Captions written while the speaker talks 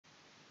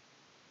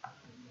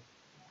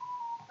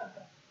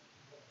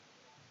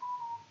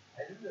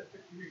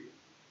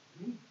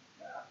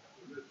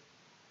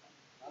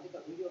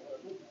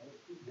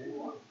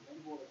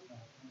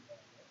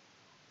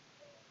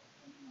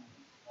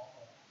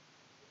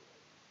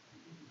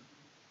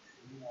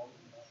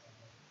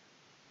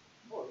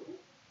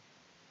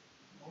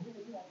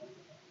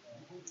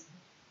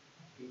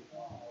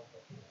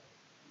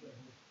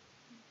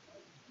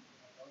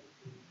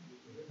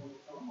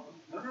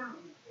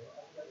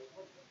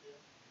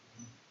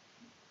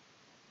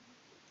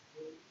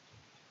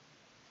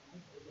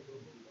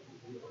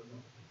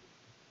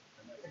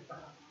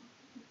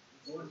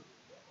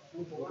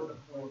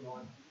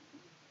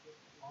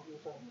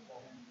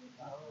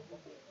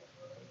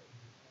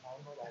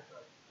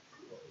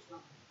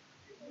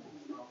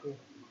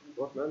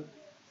What man?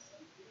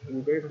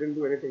 You guys didn't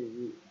do anything.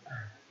 You,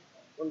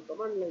 on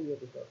command line you have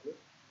to start, no?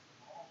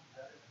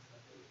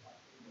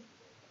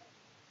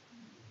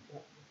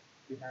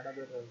 We had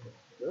other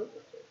no?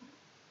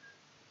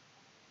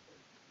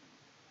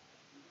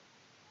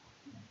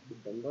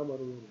 Danda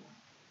maru.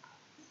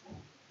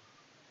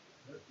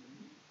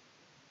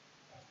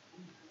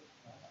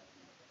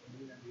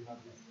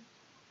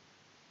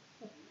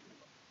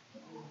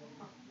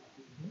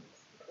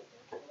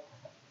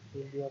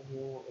 India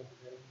new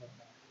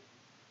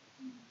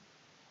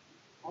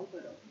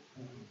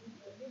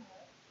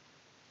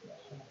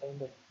kind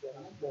of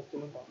that's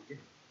still in talking.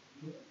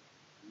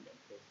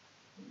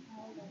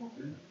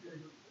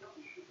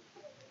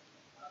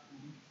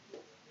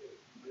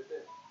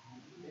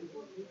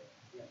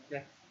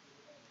 Yeah.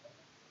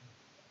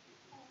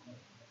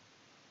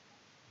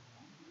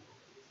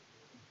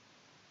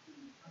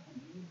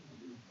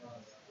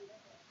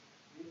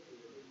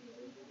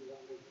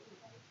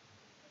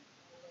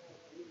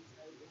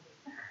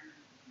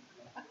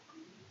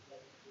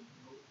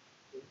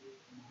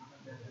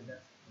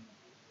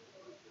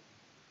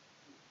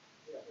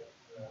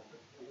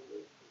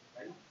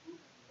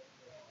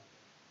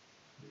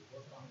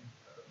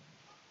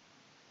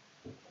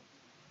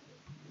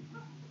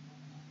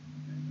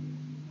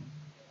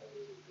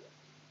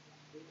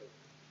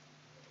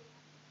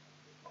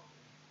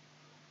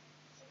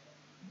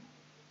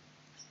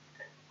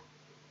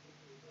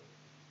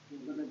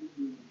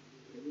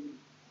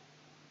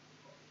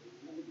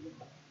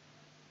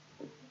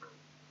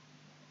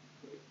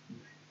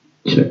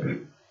 Check.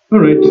 All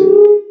right.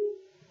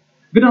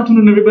 Good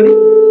afternoon, everybody.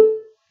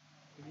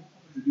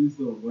 Introduce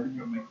the word in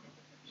your mic.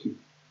 Shoot.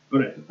 All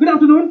right. Good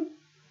afternoon.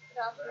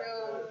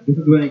 This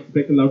is when I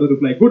expect a louder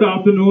reply. Good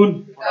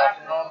afternoon.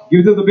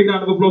 Give us a big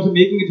round of applause for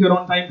making it here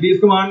on time, please.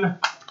 Come on.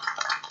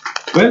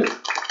 Well,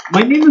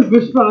 my name is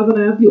Vishwas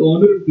and I have the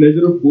honor and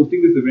pleasure of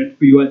hosting this event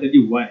for you. I'll tell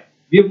you why.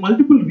 We have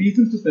multiple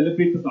reasons to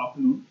celebrate this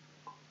afternoon.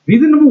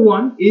 Reason number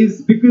one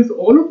is because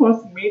all of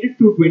us made it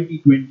through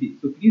 2020.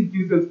 So please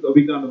give us a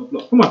big round of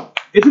applause. Come on.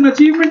 It's an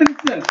achievement in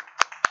itself.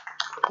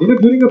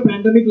 During a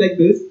pandemic like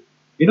this,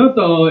 in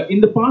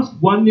the past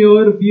 1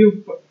 year,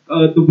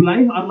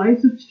 our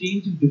lives have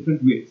changed in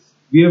different ways.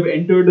 We have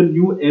entered a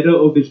new era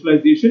of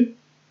digitalization.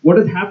 What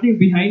is happening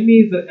behind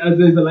me is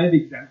a live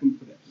example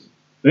for that.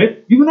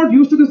 Right? We were not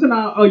used to this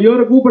a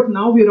year ago, but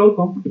now we are all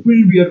comfortable.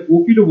 We are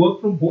okay to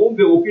work from home.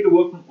 We are okay to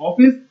work from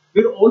office.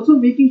 We're also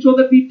making sure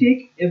that we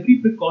take every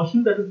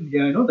precaution that is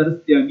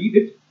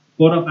needed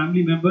for our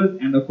family members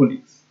and our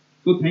colleagues.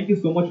 So thank you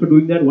so much for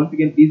doing that. Once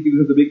again, please give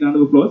us a big round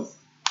of applause.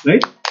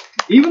 Right?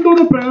 Even though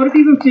the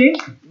priorities have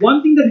changed,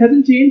 one thing that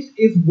hasn't changed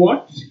is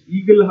what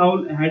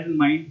EagleOwl had in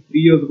mind 3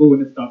 years ago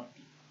when it started.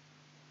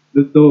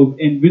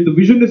 And with the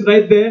vision is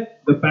right there,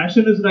 the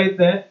passion is right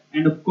there,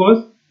 and of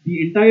course,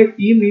 the entire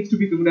team needs to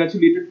be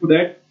congratulated for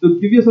that. So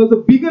give yourselves a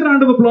bigger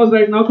round of applause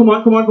right now. Come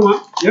on, come on, come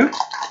on. Yeah.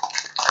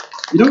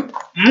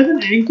 As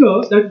an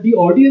anchor, that the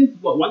audience,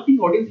 one thing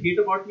audience hate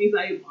about me is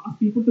I ask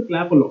people to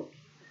clap a lot.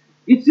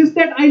 It's just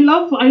that I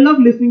love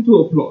listening to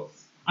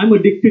applause. I'm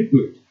addicted to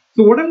it.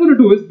 So what I'm going to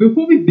do is,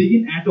 before we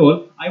begin at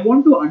all, I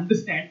want to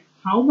understand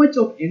how much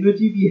of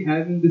energy we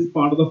have in this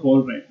part of the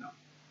hall right now.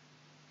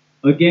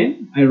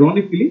 Again,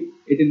 ironically,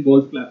 it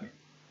involves clapping.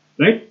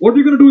 Right? What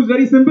we're going to do is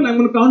very simple. I'm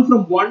going to count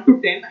from 1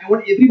 to 10. I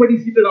want everybody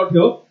seated out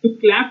here to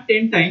clap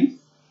 10 times.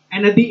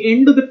 And at the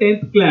end of the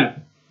 10th clap,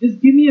 just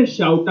give me a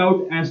shout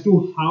out as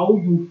to how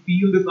you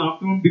feel this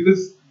afternoon,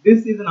 because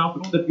this is an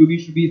afternoon that you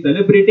should be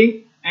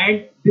celebrating.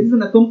 And this is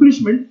an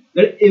accomplishment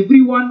that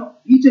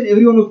each and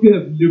every one of you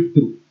have lived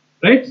through.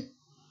 Right?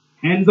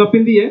 Hands up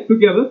in the air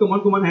together. Come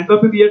on, come on. Hands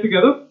up in the air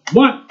together.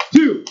 1,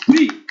 2,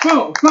 3,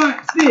 4,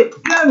 5, 6,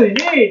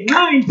 7, 8,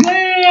 9,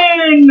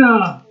 10.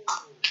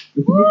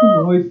 You can make some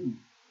noise.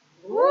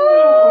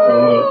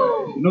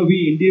 We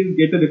Indians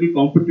get a little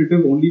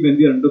competitive only when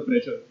we are under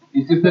pressure.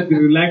 It's just that we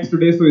relax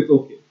today, so it's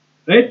okay.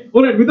 Right?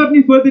 Alright, without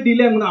any further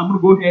delay, I'm gonna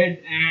go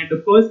ahead and,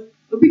 of course,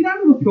 a big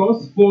round of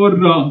applause for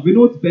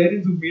Vinod's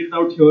parents who made it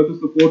out here to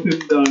support him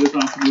this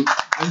afternoon.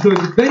 And so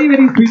it's a very,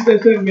 very sweet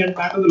gesture, and we had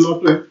matters a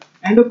lot to him.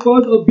 And of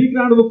course, a big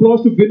round of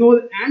applause to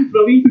Vinod and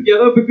Praveen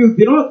together, because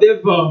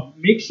they've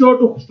made sure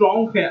to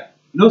strong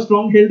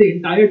held the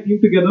entire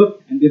team together,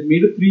 and they've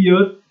made it 3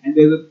 years, and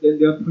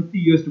there are 30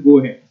 years to go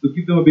ahead. So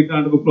give them a big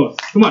round of applause.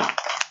 Come on.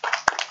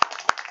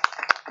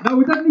 Now,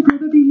 without any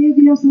further delay,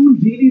 we have someone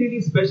really,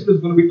 really special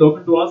who's going to be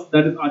talking to us.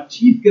 That is our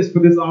chief guest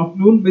for this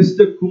afternoon,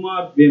 Mr.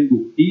 Kumar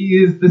Vembu.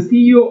 He is the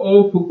CEO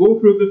of Go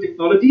Frugal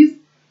Technologies.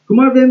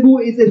 Kumar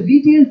Vembu is a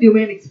retail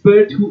domain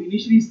expert who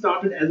initially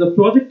started as a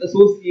project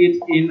associate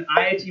in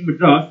IIT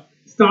Madras,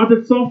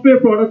 started software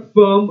product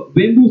firm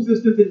Vembu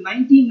Systems in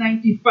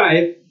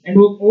 1995, and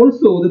was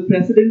also the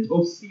president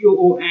of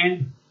COO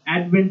and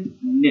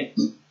AdventNet.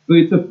 So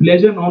it's a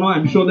pleasure and honor.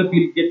 I'm sure that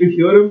we'll get to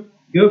hear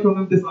from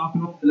him this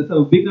afternoon. Let's have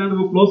a big round of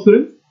applause for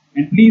him.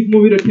 And please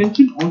move your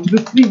attention onto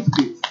the screen,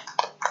 please.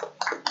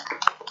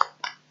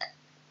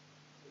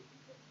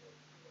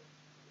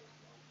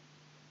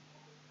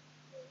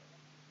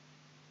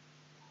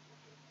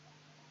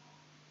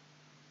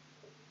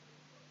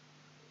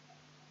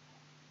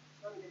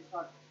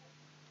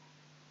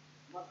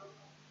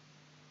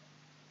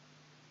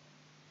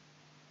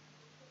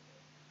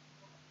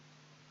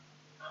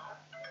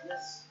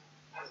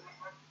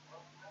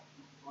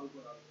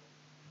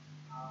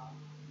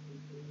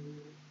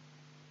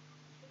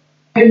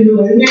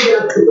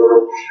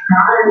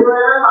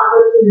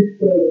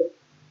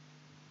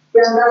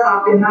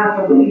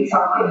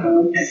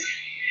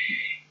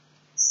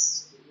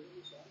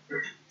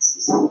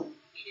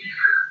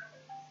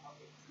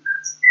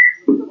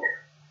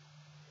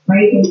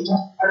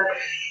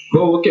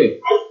 Oh, okay.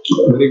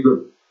 Very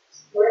good.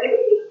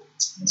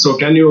 So,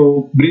 can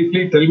you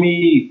briefly tell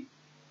me,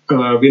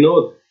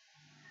 Vinod,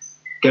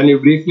 can you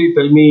briefly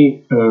tell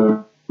me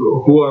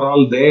who are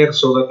all there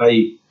so that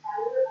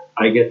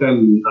I get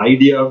an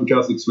idea,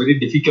 because it's very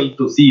difficult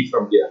to see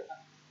from here.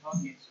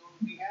 Okay, so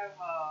we have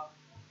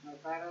my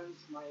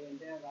parents, our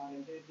entire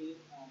team,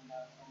 and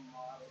some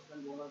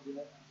restaurant owners here,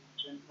 and some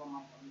friends from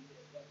my community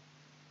as well.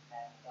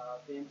 And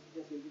the MC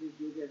just introduced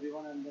you to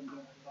everyone, and then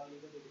all you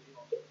to video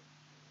also.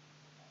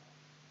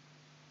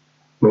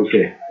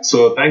 Okay,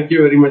 so thank you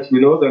very much,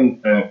 Vinod,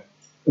 and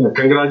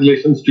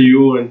congratulations to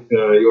you and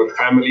your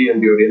family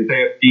and your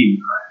entire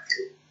team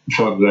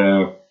for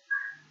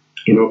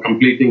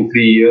completing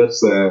 3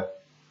 years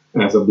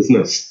as a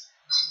business.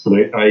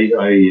 Right, I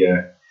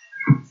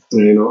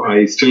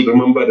still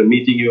remember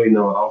meeting you in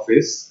our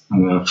office,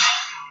 and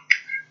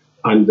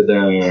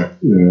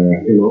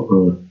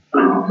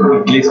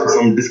at least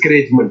some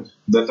discouragement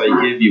that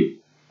I gave you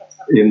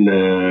in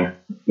the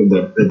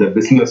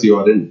business you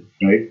are in,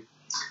 right?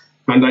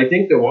 And I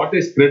think what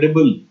is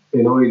credible,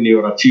 in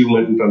your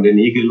achievement and in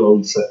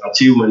EagleOwl's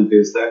achievement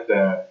is that,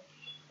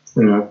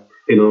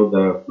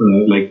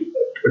 like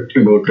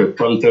about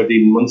 12,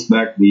 13 months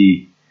back,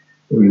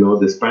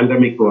 this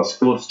pandemic was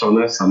forced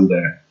on us, and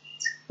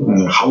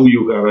how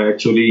you have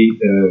actually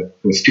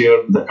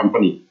steered the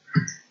company,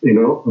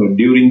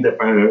 during the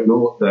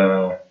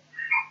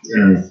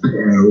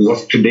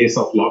worst days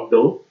of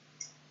lockdown,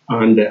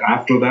 and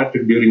after that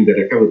during the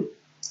recovery.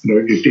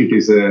 Right? It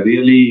is a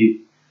really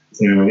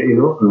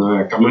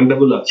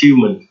commendable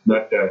achievement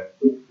that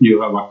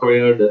you have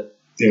acquired,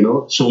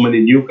 so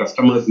many new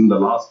customers in the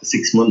last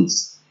 6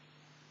 months,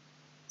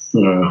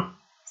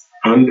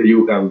 and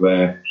you have,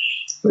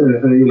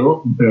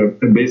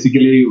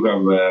 basically you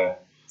have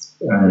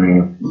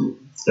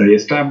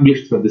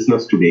established the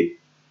business today,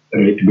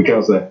 right?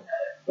 Because the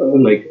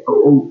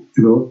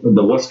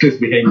worst is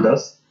behind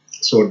us,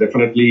 so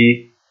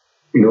definitely,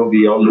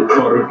 we all look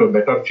forward to a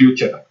better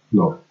future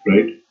now,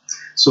 right?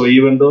 So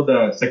even though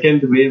the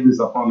second wave is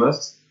upon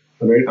us,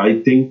 right, I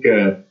think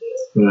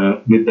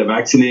with the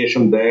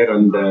vaccination there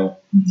and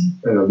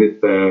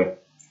with the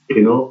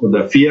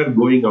fear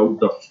going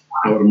out of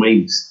our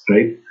minds,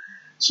 right?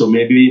 So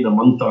maybe in a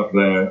month or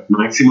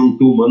maximum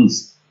 2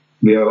 months,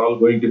 we are all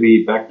going to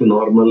be back to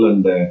normal,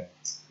 and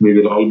we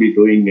will all be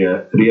doing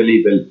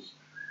really well.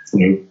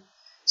 Right?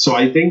 So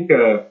I think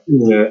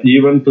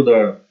even to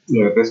the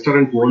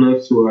restaurant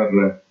owners who have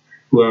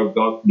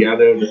got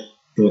gathered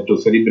to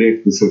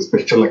celebrate this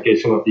special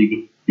occasion of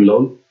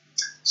EagleOwl.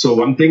 So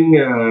one thing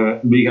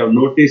we have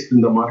noticed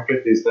in the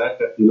market is that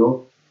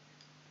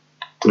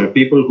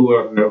people who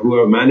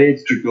have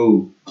managed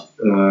to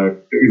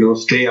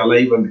stay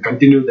alive and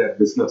continue their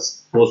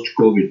business post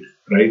COVID,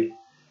 right?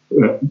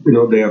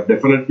 They are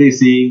definitely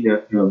seeing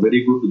a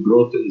very good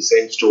growth in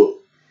same store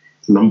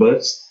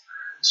numbers.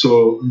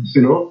 So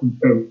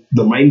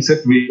the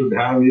mindset we should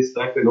have is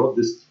that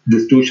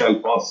this too shall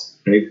pass,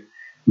 right?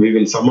 We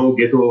will somehow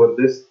get over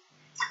this.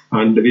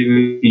 And we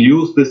will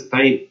use this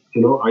time.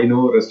 I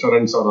know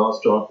restaurants are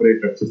asked to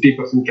operate at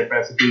 50%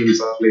 capacity in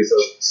some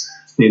places.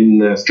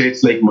 In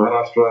states like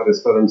Maharashtra,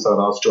 restaurants are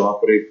asked to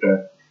operate,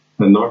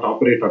 not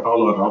operate at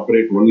all, or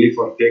operate only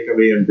for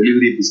takeaway and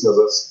delivery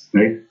businesses,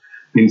 right?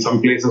 In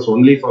some places,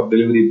 only for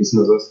delivery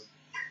businesses,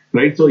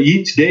 right? So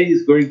each day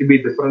is going to be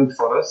different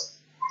for us.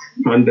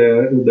 And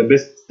the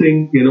best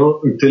thing,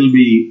 until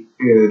we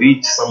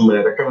reach some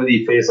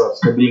recovery phase or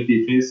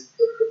stability phase,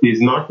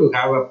 is not to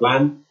have a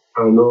plan.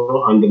 And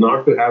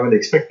not to have an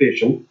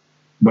expectation,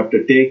 but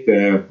to take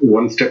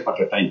one step at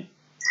a time.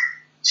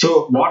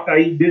 So what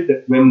I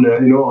did when,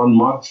 on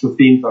March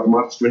 15th or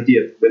March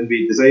 20th, when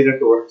we decided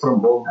to work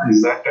from home,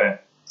 is that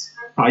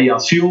I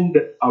assumed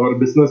our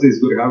business is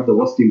going to have the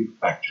worst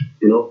impact.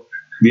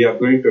 We are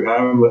going to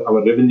have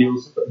our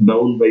revenues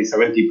down by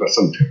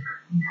 70%.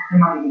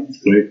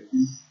 Right?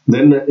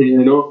 Then,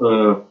 in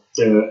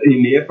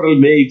April,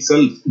 May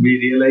itself, we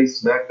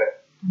realized that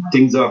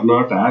things are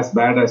not as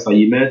bad as I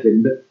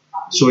imagined.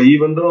 So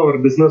even though our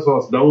business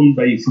was down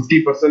by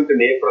 50%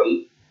 in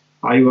April,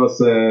 I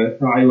was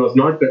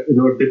not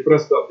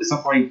depressed or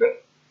disappointed.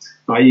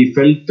 I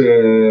felt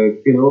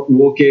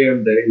okay,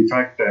 and in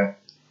fact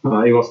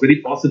I was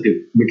very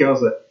positive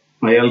because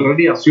I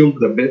already assumed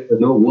the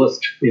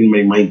worst in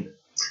my mind.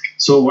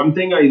 So one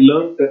thing I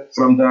learned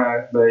from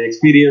the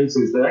experience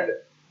is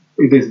that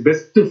it is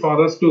best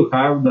for us to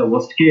have the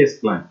worst case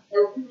plan.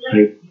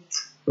 Right?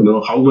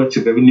 How much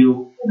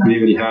revenue we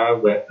will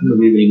have,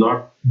 we will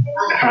not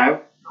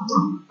have,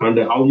 and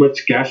how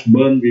much cash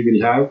burn we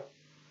will have,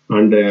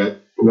 and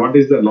what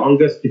is the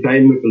longest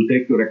time it will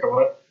take to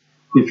recover.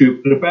 If you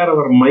prepare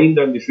our mind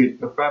and if we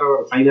prepare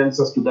our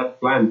finances to that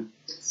plan,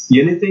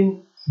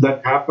 anything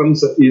that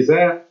happens is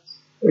a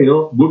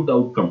good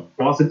outcome,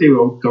 positive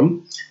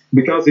outcome.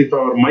 Because if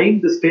our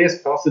mind stays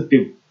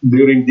positive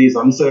during these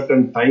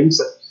uncertain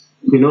times,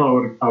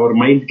 our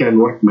mind can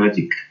work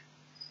magic.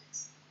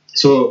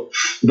 So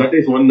that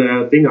is one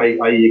thing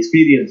I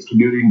experienced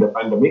during the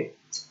pandemic.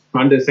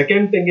 And the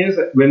second thing is,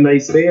 when I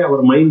say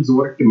our minds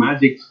worked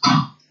magic,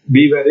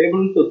 we were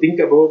able to think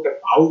about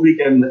how we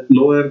can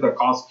lower the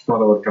cost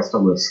for our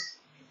customers,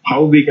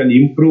 how we can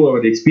improve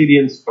our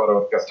experience for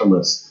our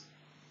customers,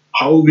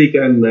 how we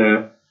can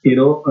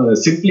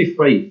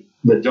simplify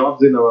the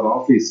jobs in our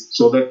office,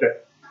 so that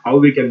how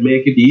we can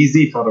make it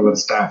easy for our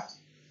staff,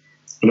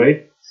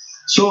 right?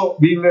 So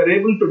we were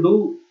able to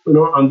do,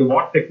 and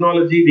what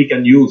technology we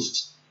can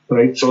use,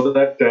 right, so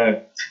that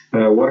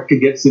work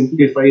gets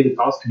simplified,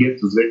 cost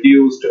gets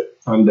reduced,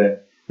 and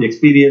the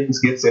experience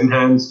gets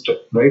enhanced,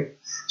 right?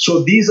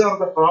 So these are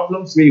the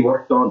problems we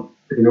worked on,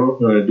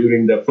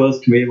 during the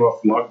first wave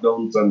of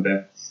lockdowns and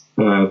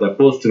the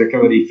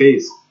post-recovery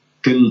phase,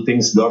 till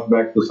things got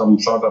back to some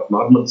sort of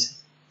normalcy,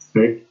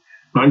 right?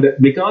 And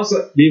because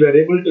we were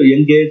able to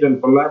engage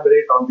and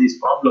collaborate on these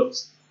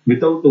problems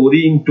without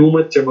worrying too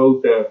much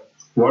about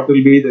what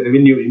will be the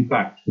revenue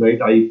impact,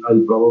 right? I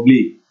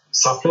probably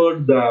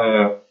suffered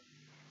the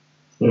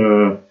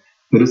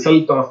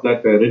result of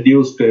that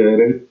reduced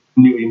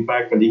revenue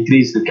impact and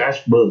increased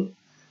cash burn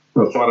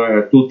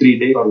for 2-3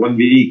 days or 1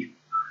 week,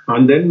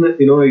 and then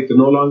it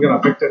no longer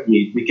affected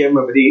me. It became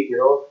a very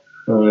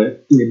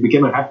it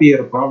became a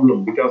happier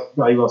problem, because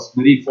I was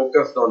very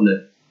focused on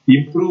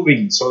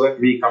improving so that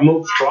we come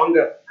out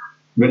stronger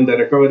when the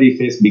recovery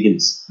phase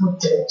begins.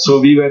 So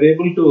we were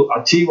able to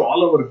achieve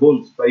all our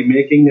goals by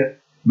making a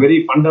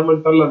very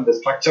fundamental and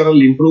structural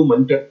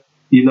improvement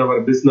in our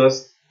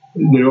business,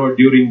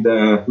 during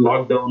the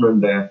lockdown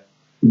and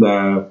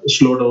the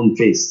slowdown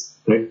phase,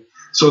 right?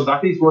 So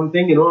that is one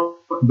thing,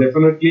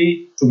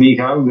 definitely we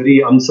have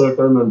very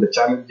uncertain and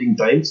challenging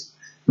times.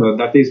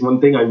 That is one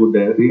thing I would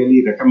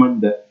really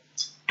recommend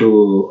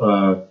to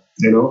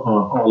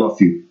all of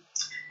you.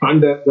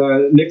 And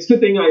the next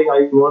thing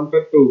I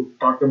wanted to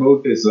talk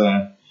about is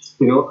the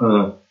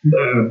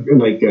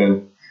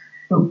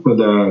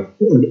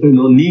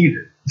need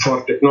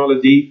for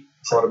technology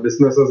for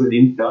businesses in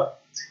India,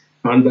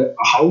 and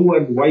how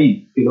and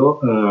why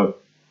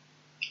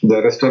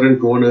the restaurant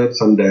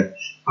owners and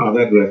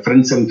other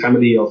friends and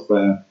family of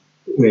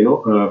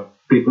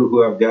people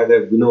who have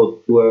gathered,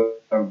 who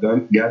have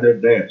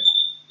gathered there,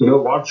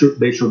 what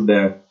they should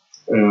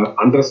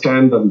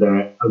understand, and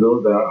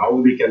how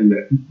we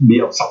can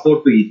be of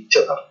support to each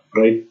other,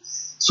 right?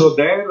 So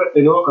there,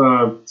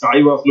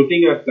 I was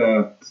looking at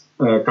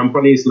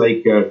companies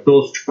like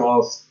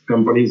ToastPOS,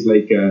 companies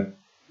like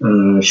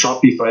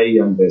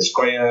Shopify and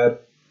Square,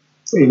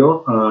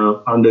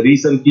 and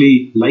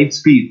recently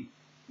Lightspeed,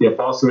 a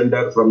POS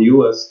vendor from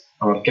US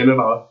or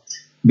Canada,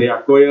 they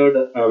acquired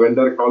a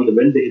vendor called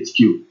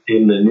VendHQ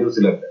in New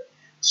Zealand.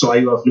 So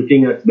I was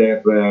looking at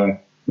their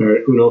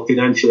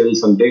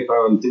financials and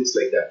data and things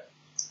like that,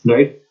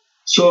 right?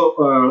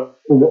 So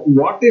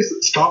what is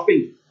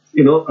stopping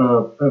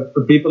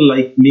people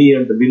like me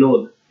and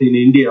Vinod in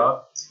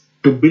India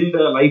to build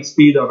a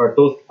Lightspeed or a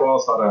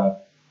ToastPOS or a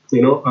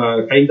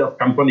kind of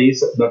companies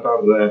that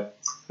are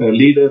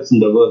leaders in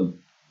the world,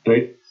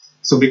 right?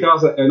 So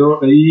because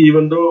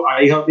even though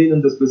I have been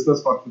in this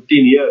business for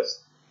 15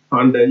 years,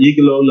 and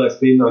EagleOwl has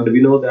been, and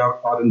Vinod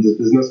are in this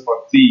business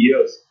for 3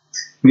 years,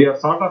 we are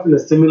sort of in a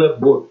similar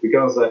boat,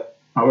 because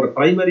our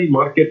primary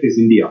market is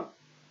India.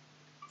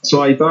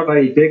 So I thought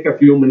I'll take a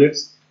few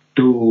minutes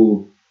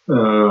to,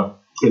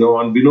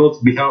 on Vinod's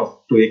behalf,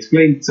 to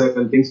explain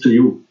certain things to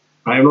you.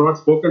 I have not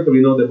spoken to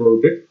Vinod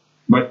about it,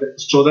 but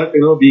so that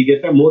we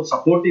get a more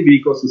supportive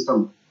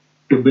ecosystem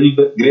to build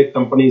great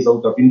companies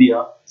out of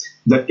India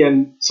that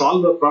can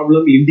solve the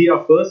problem India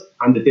first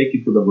and take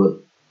it to the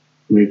world,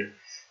 right?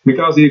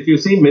 Because if you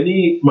see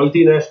many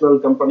multinational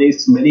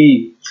companies,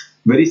 many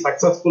very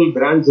successful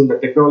brands in the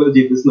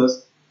technology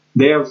business,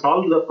 they have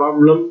solved the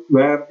problem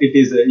where it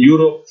is a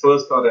Europe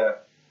first or a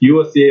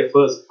USA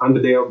first,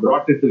 and they have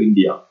brought it to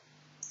India,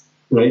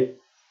 right?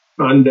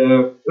 And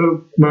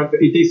but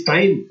it is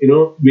time,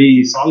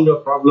 we solve the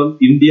problem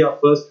India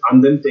first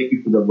and then take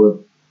it to the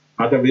world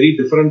at a very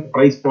different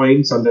price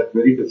points and at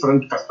very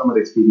different customer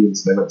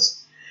experience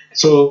levels.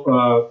 So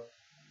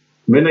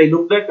when I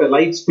looked at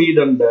Lightspeed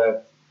and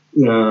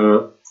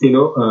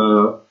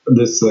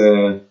this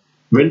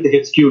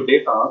VendHQ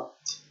data,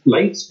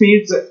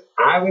 Lightspeed's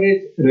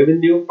average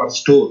revenue per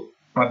store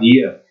per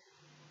year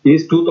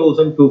is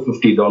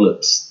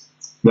 $2,250.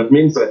 That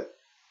means that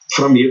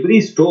from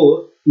every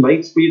store,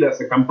 Lightspeed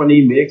as a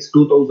company makes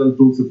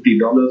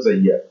 $2,250 a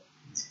year.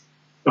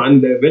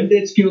 And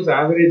VendHQ's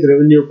average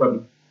revenue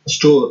per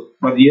store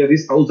per year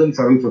is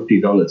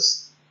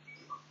 $1,750,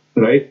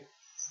 right?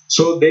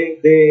 So they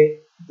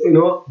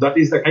that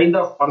is the kind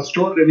of per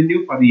store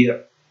revenue per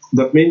year.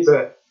 That means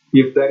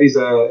if there is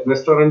a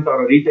restaurant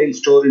or a retail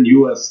store in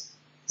US,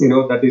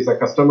 that is a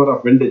customer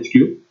of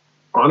VendHQ,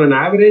 on an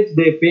average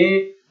they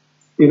pay,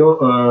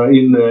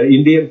 in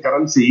Indian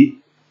currency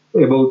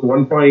about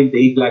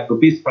 1.8 lakh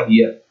rupees per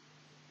year,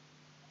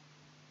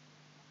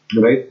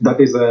 right? That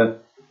is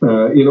about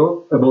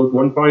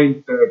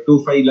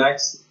 1.25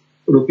 lakhs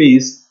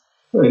rupees,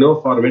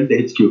 for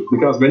VendHQ,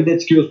 because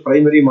VendHQ's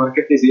primary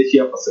market is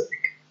Asia Pacific,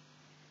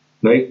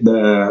 right?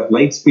 The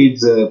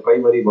Lightspeed's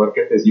primary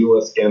market is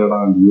US,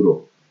 Canada, and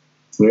Europe,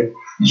 right?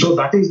 So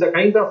that is the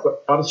kind of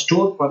per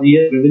store per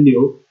year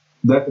revenue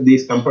that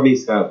these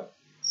companies have.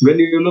 When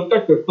you look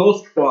at the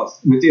Toast Pass,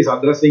 which is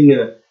addressing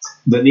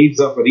the needs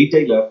of a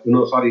retailer,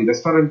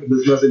 restaurant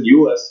business in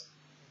US,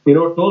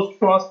 Toast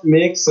Pass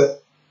makes,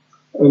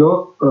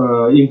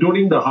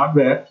 including the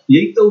hardware,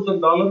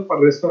 $8,000 per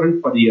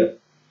restaurant per year.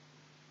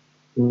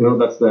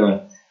 That's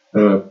the,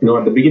 at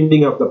the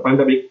beginning of the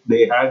pandemic,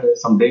 they had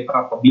some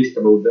data published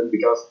about them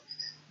because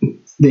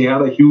they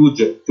had a huge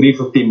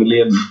 $350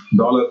 million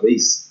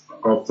raise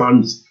of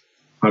funds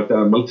at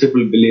a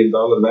multiple $billion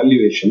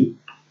valuation.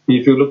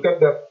 If you look at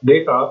the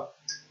data,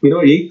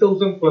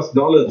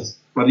 $8,000+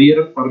 per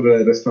year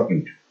per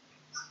restaurant,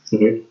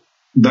 right?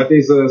 That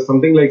is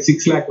something like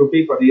 6 lakh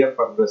rupee per year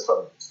per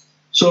restaurant.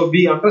 So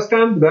we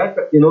understand that,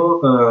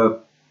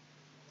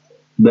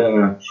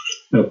 the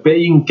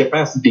paying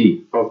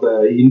capacity of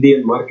the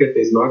Indian market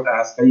is not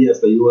as high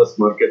as the US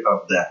market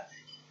or the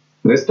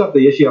rest of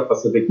the Asia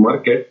Pacific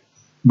market.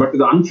 But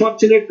the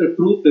unfortunate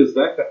truth is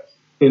that,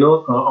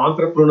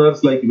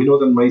 entrepreneurs like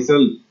Vinod and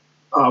myself,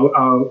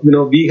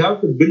 we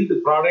have to build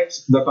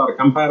products that are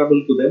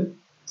comparable to them,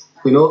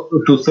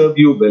 to serve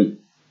you well.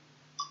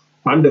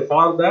 And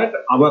for that,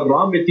 our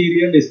raw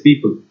material is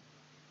people.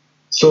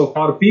 So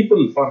for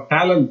people, for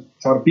talent,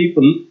 for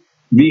people,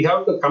 we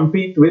have to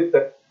compete with,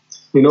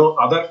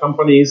 other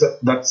companies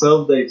that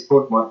serve the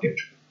export market,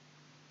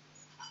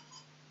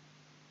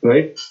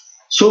 right?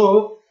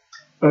 So,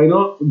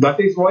 that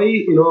is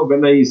why,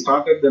 when I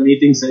started the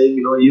meeting saying,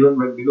 even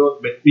when Vinod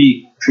met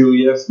me a few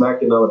years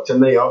back in our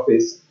Chennai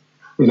office,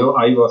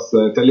 I was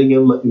telling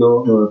him,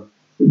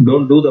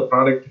 don't do the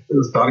product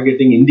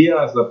targeting India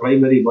as the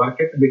primary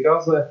market,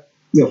 because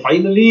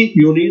finally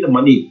you need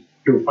money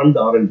to fund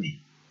R&D.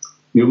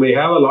 You may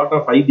have a lot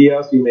of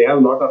ideas, you may have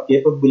a lot of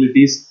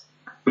capabilities,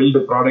 build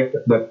a product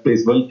that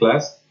is world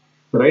class,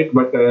 right?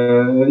 But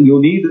you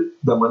need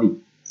the money,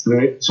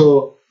 right?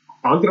 So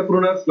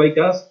entrepreneurs like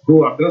us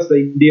who address the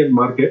Indian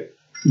market,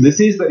 this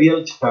is the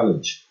real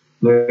challenge,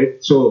 right?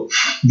 So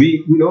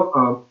we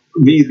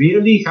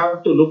really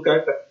have to look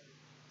at,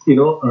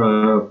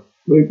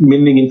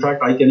 meaning, in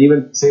fact, I can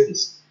even say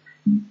this.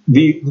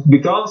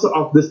 Because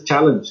of this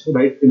challenge,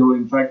 right?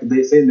 In fact,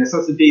 they say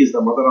necessity is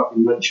the mother of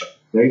invention,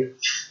 right?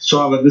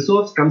 So our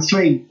resource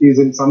constraint is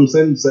in some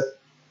sense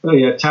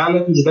a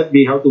challenge that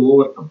we have to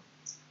overcome.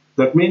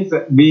 That means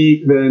that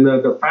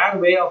the fair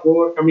way of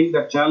overcoming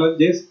that challenge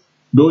is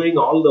doing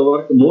all the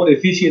work more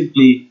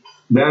efficiently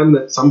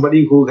than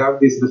somebody who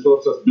have these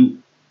resources do,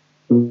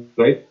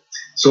 right?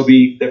 So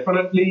we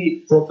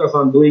definitely focus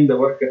on doing the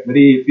work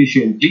very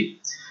efficiently.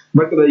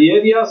 But the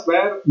areas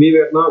where we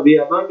are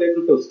not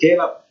able to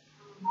scale up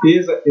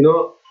is,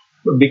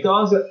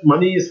 because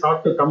money is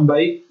hard to come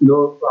by,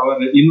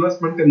 our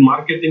investment in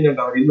marketing and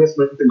our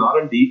investment in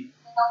R&D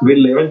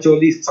will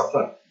eventually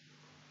suffer,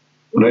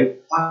 right?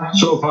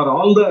 So for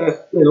all the,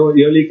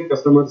 early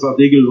customers of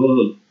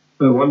EagleOwl,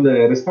 one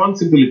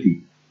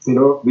responsibility,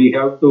 we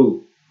have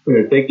to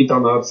take it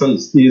on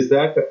ourselves is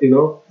that,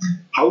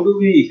 how do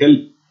we help?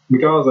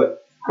 Because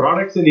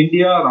products in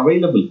India are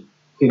available,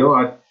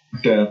 at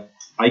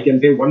I can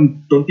say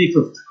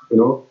 1/25th,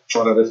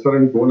 for a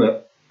restaurant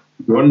owner,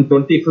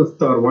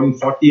 1/25th or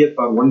 1/40th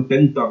or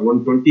 1/10th or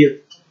 1/20th,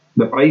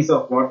 the price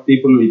of what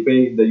people will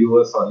pay in the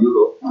US or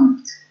Europe.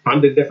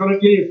 And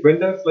definitely, if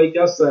vendors like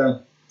us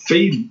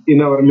fail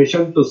in our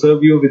mission to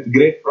serve you with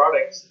great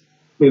products,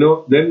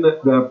 then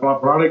the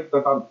products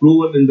that are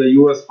proven in the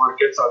US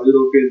markets or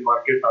European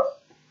market or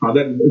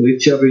other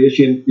richer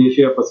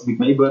Asia Pacific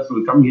neighbors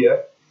will come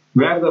here,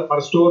 where the per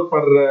store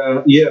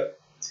per year,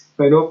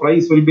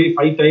 price will be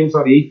 5 times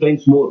or 8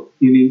 times more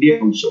in India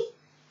also,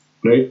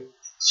 right?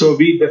 So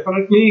we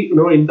definitely,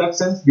 in that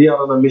sense, we are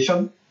on a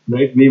mission,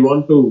 right? We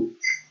want to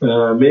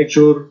make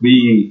sure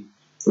we,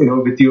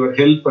 with your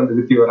help and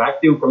with your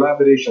active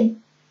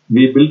collaboration,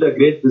 we build a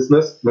great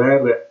business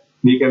where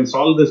we can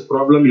solve this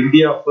problem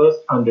India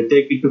first and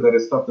take it to the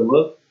rest of the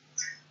world.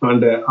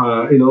 And,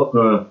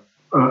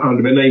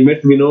 and when I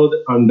met Vinod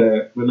and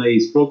when I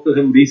spoke to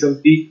him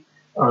recently,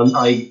 and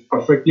I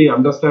perfectly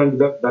understand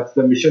that that's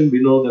the mission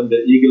Vinod and the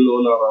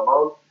EagleOwl are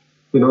on,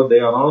 they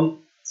are on.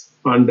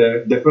 And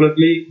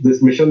definitely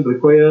this mission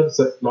requires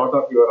a lot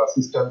of your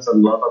assistance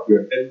and a lot of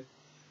your help,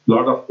 a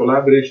lot of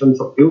collaboration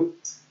from you.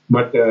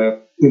 But,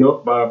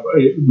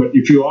 but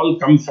if you all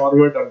come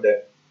forward and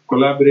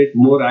collaborate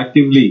more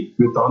actively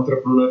with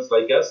entrepreneurs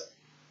like us,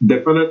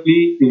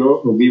 definitely,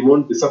 we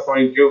won't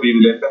disappoint you. We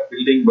will end up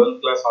building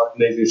world-class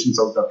organizations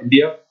out of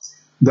India.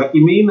 That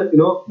will mean,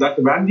 that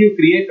value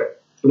created.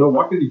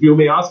 What is, if you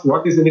may ask,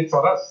 what is in it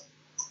for us?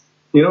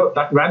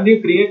 that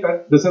value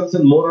created results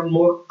in more and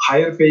more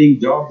higher paying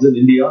jobs in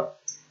India,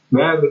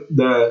 where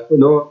the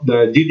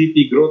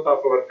GDP growth of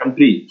our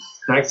country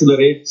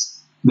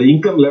accelerates, the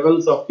income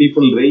levels of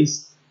people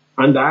raise,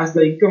 and as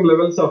the income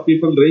levels of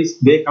people raise,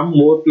 they come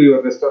more to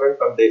your restaurant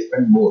and they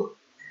spend more,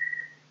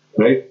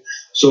 right?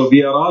 So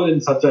we are all in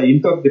such an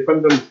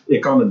interdependent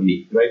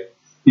economy, right?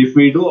 If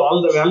we do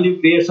all the value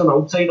creation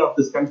outside of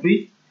this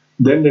country,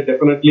 then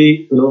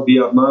definitely we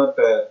are not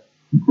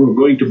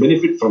going to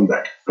benefit from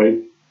that,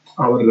 right?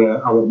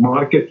 Our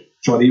market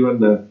for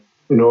even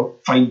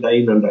fine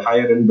dine and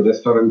higher end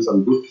restaurants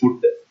and good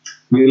food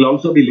will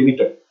also be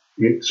limited,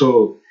 right?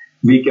 So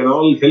we can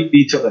all help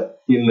each other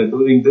in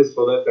doing this,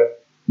 so that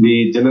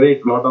we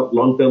generate a lot of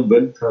long term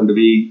wealth, and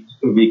we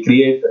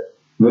create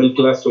world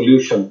class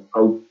solution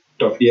out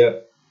of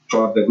here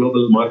for the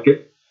global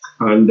market,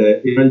 and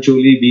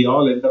eventually we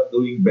all end up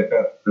doing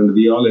better and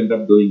we all end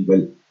up doing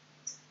well.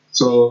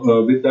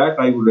 So with that,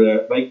 I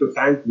would like to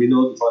thank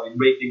Vinod for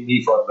inviting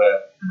me for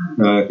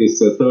his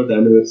third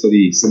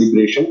anniversary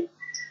celebration,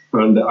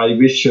 and I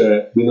wish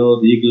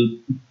Vinod,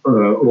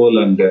 EagleOwl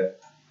and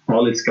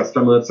all its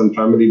customers and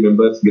family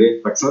members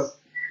great success.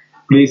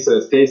 Please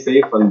stay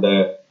safe and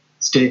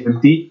stay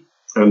healthy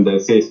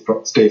and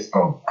stay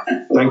strong.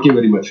 Thank you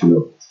very much,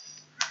 Vinod.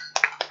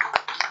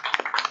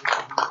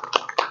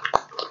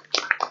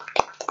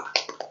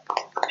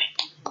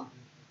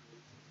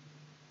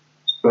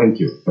 Thank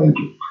you.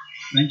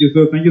 Thank you,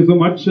 sir. Thank you so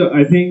much.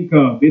 I think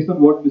based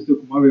on what Mr.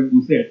 Kumar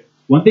Vembu said,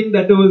 one thing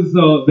that was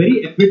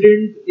very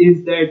evident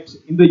is that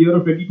in the year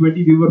of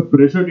 2020, we were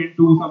pressured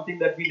into something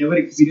that we never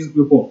experienced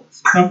before.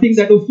 Something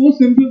that was so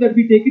simple that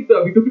we took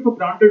it for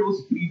granted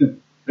was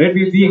freedom. Right?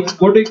 We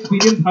got to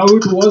experience how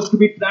it was to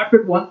be trapped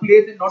at one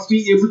place and not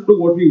being able to do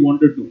what we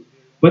wanted to.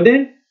 But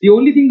then the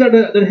only thing that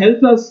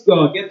helped us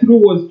get through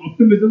was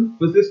optimism,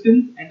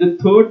 persistence, and the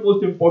third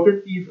most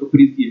important key is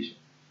appreciation.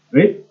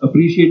 Right?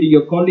 Appreciating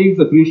your colleagues,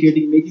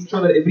 making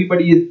sure that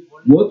everybody is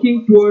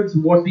working towards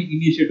what the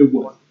initiative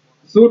was.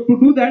 So to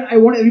do that, I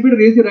want everybody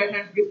to raise your right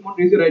hand. Please, come on,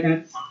 raise your right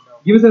hand.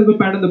 Give yourself a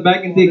pat on the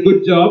back and say,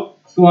 good job.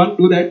 Go on,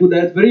 do that.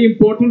 It's very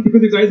important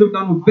because you guys have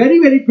done a very,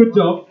 very good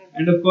job.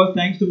 And of course,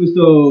 thanks to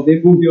Mr.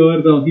 Vembu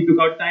here, he took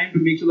out time to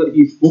make sure that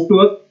he spoke to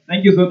us.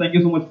 Thank you, sir. Thank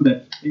you so much for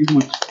that. Thank you so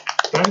much.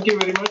 Thank you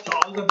very much.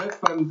 All the best,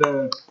 and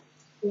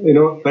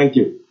thank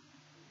you.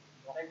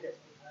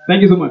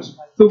 Thank you so much.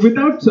 So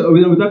without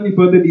any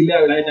further delay,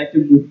 I would like to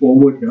move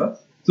forward here.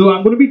 So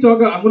I'm going to be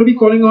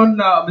calling on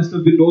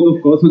Mr. Vinod,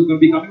 of course, who's going to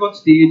be coming on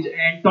stage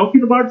and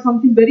talking about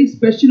something very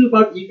special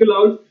about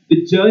EagleOwl,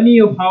 the journey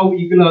of how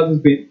EagleOwl has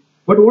been.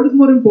 But what is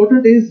more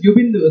important is you've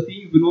been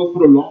seeing Vinod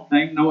for a long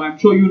time now. I'm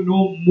sure you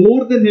know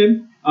more than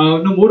him,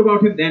 know more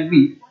about him than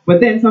me.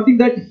 But then something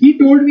that he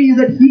told me is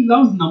that he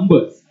loves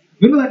numbers.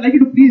 Vinod, I'd like you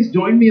to please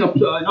join me up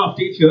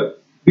stage here.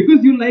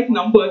 Because you like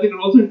numbers and you're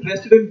also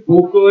interested in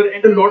poker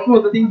and a lot more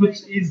other things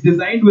which is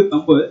designed with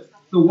numbers.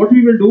 So what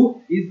we will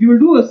do is we will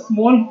do a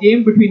small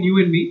game between you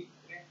and me.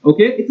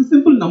 Okay, it's a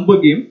simple number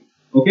game.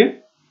 Okay,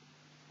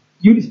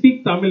 you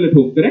speak Tamil at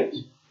home, correct?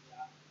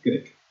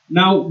 Correct.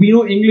 Now we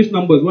know English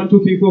numbers 1,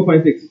 2, 3, 4,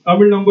 5, 6.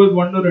 Tamil numbers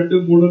 1, 2,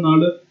 3,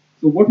 4.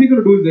 So what we're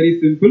going to do is very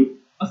simple.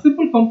 A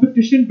simple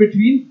competition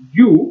between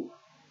you,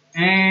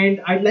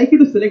 and I'd like you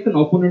to select an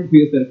opponent for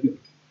yourself here.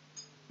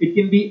 It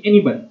can be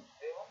anybody,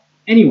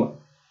 anyone.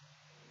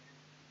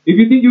 If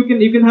you think you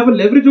can have a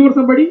leverage over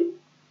somebody,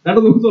 that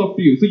is also up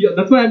to you. So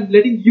that's why I'm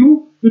letting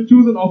you to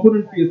choose an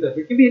opponent for yourself.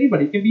 It can be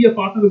anybody. It can be a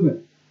partner as well.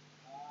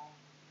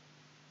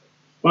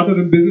 Partner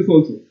in business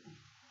also.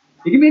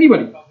 It can be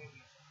anybody.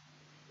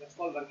 Let's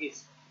call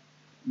Varghese.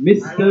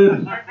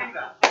 Mr.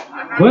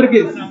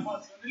 Varghese.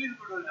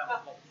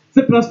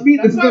 So trust me,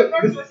 this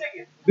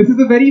is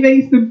a very,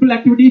 very simple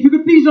activity. If you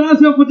could please join us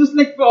here for just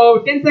like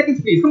 10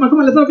 seconds, please. Come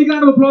on, let's have a big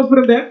round of applause for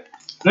him there.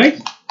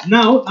 Right?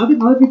 Now that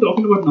we're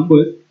talking about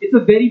numbers, it's a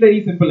very,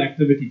 very simple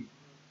activity.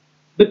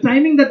 The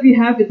timing that we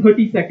have is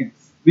 30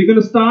 seconds. We're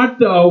going to start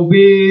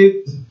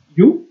with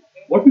you.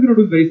 What we're going to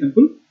do is very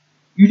simple.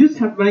 You just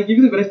have, when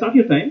I start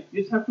your time,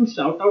 you just have to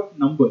shout out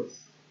numbers.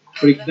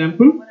 For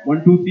example,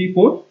 1, 2, 3,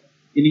 4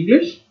 in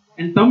English,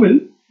 and Tamil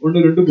 1,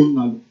 2, 3,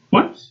 4.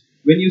 But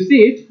when you say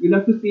it, you'll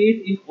have to say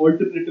it in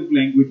alternative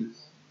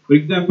languages. For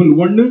example,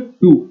 1,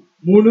 2,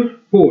 3,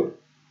 4.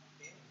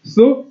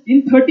 So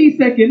in 30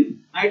 seconds,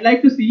 I'd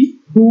like to see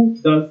who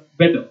does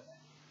better.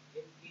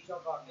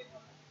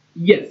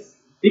 Yes.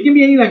 It can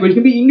be any language. It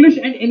can be English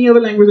and any other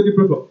language that you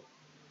prefer.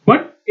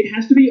 But it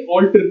has to be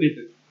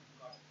alternative.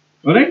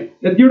 Alright?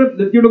 Let's give it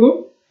a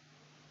go.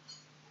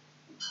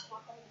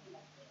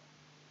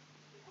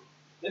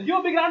 Let's give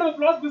a big round of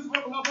applause.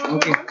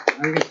 Okay,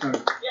 I'll get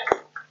started.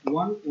 Yes.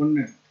 1,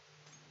 1,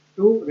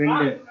 2, 2.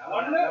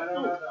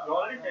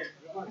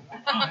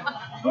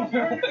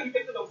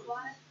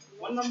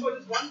 One number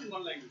is one in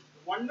one language.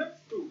 1,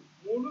 2,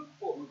 3,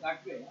 4.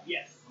 That way.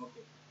 Yes.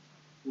 Okay.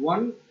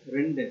 1,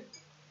 2.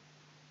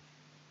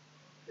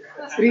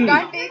 3, 4.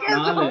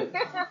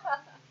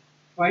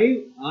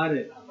 5,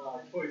 6.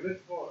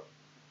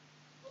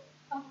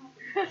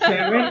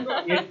 7,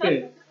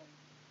 8.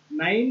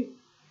 9,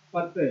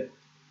 10.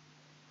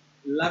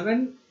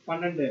 11,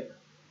 12,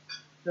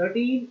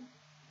 13,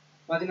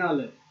 14,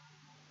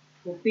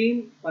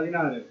 15,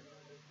 16,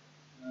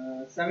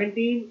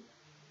 17,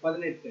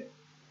 18,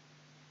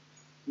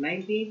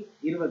 19,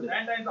 20.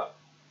 And time's up.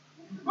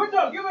 Good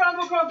job. Give a round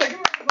of applause. Give a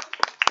round of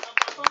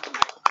applause.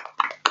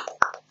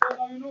 So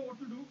now you know what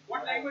to do.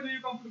 What language are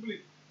you comfortable in?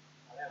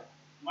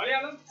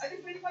 Malayalam. I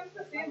think pretty much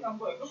the same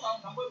number. No,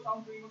 some numbers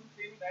sound pretty much the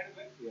same in that as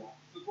well. Yeah.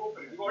 So go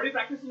for it. You've already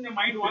practiced in your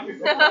mind once.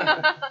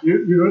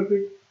 You don't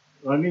think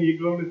running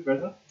EagleOwl is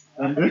better?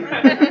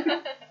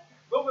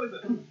 Go for it,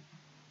 sir.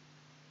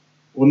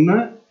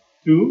 1,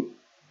 2,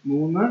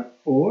 3,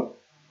 4,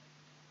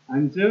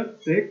 5,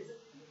 6,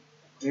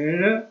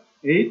 7,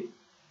 8,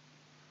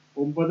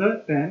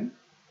 9, 10,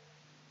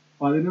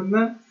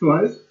 11,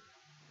 12,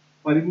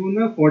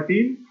 13,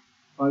 14,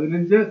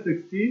 15,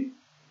 16,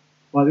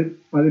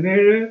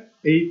 17,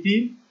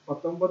 18,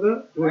 19,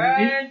 20.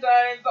 And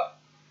time's up.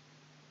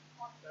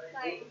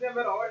 They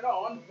were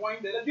all on point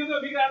there. Let's give them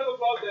a big round of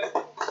applause there.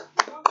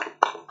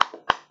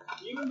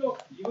 Even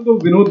though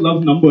Vinod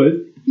loves numbers,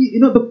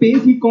 the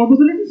pace he caught was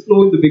a little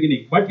slow in the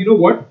beginning. But you know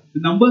what? The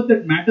numbers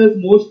that matters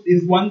most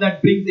is one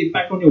that brings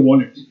impact on your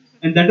wallet.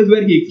 And that is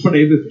where he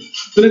expertises it.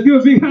 So let's give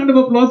a big round of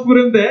applause for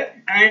him there.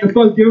 And of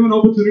course, give him an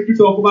opportunity to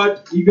talk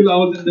about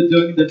EagleOwl and the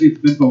journey that it's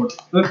been forward.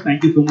 Sir,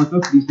 thank you so much, sir.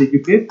 Please take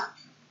your place.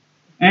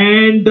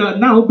 And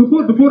now,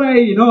 before I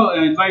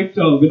invite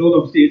Vinod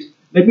up stage,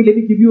 let me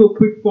give you a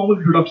quick formal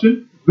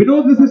introduction.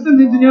 Vinod is a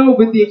systems engineer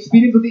with the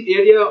experience of the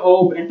area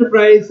of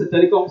enterprise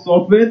telecom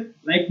software,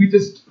 like we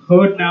just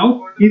heard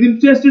now. He's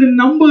interested in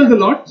numbers a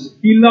lot.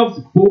 He loves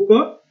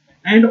poker,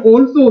 and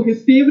also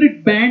his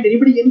favorite band.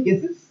 Anybody, any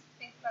guesses?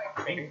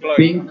 Pink Floyd.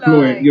 Pink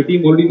Floyd. Your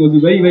team already knows you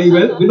very, very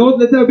well. Vinod,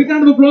 let's have a big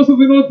round of applause for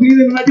Vinod. Please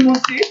invite him on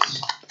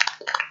stage.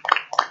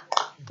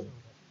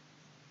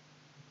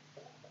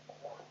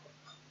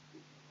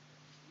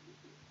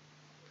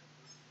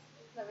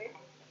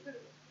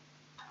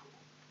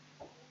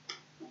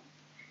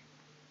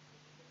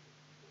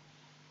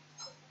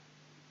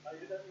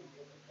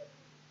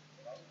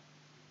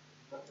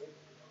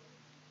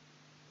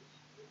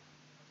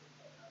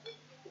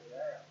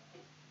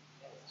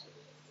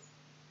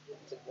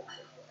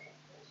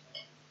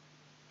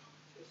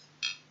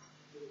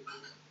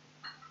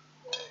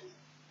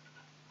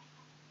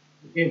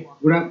 Okay,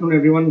 good afternoon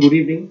everyone, good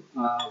evening.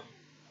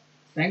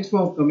 Thanks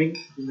for coming.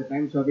 The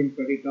times have been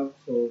pretty tough,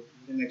 so we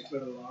didn't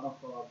expect a lot of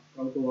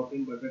crowd to walk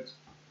in, but it's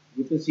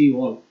good to see you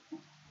all.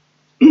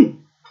 I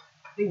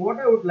think what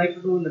I would like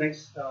to do in the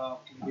next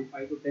maybe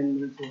 5 to 10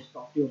 minutes is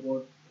talk to you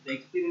about the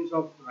experience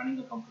of running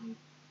a company,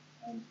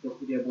 and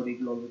specifically about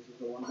EagleOwl, which is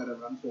the one that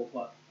I've run so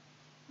far.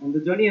 And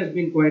the journey has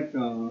been quite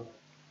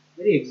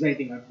very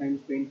exciting, at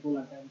times painful,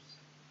 at times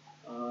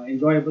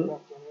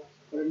enjoyable.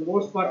 But in the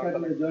most part, I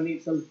think the journey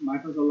itself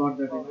matters a lot.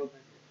 That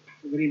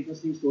it's a very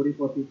interesting story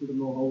for people to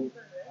know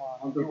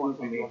how entrepreneurs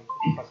are made.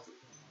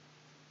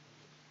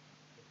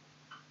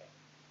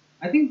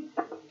 I think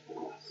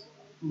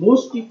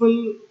most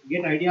people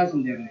get ideas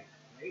in their life,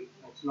 right?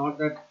 It's not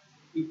that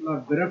people are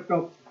bereft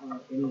of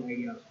any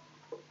ideas.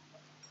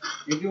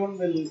 Everyone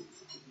will,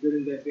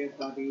 during their fair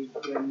parties,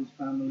 friends,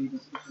 family,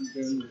 discussions,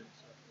 they will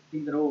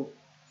think that, oh,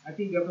 I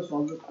think you have to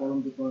solve this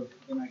problem because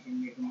then I can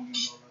make $1 million,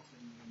 $10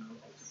 million,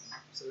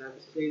 etc.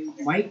 So in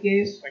my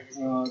case,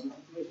 the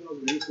situation was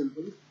very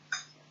simple.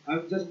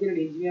 I've just been an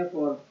engineer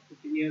for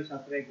 15 years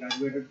after I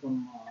graduated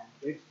from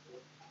BITS,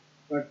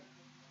 but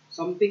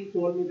something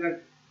told me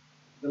that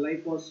the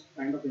life was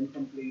kind of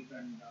incomplete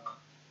and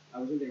I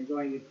wasn't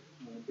enjoying it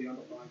beyond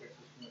the point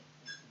access.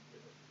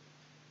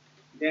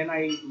 Then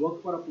I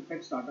worked for a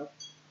tech startup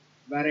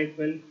where I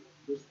felt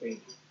this pain.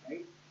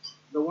 Right.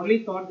 The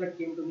only thought that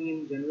came to me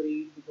in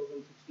January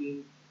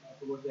 2016,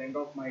 towards the end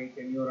of my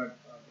tenure at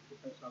the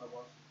tech startup,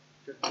 was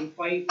if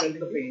I felt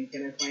the pain,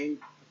 can I find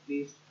at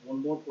least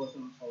one more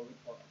person to solve it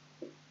for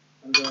me?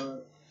 And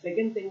the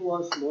second thing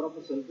was more of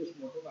a selfish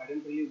motive. I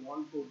didn't really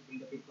want to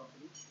build a big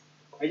company.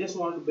 I just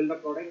wanted to build a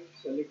product,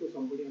 sell it to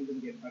somebody, and then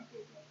get back to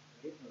it.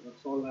 Right?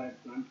 That's all I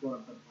had planned for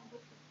at that point of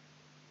time.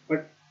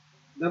 But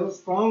there was a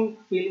strong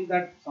feeling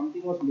that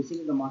something was missing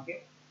in the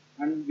market,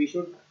 and we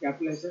should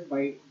capitalize it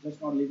by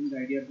just not leaving the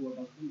idea to a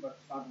dustbin, but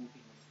start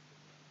working on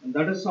it. And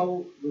that is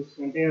how this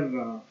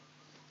entire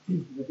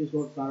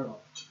episode started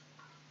off.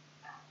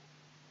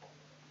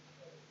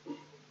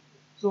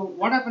 So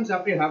what happens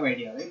after you have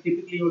idea, right?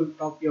 Typically you will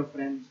talk to your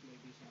friends,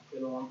 maybe some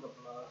fellow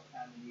entrepreneurs,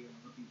 family, and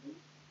other people.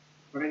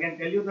 But I can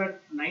tell you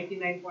that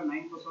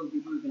 99.9% of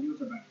people will tell you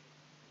it's a bad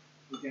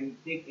idea. You can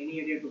take any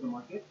idea to the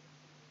market,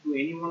 to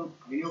anyone,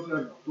 any of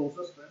your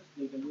closest friends,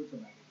 they'll tell you it's a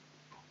bad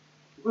idea.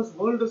 Because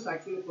world is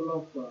actually full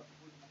of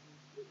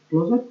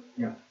closer?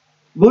 Yeah.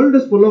 World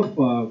is full of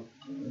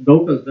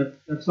doubters.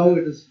 That's how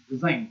it is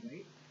designed,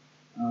 right?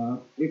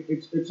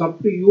 It's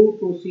up to you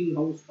to see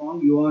how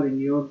strong you are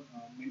in your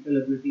mental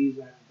abilities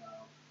and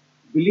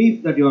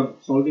belief that you are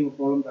solving a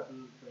problem that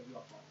will bring you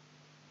up.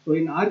 So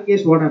in our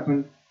case, what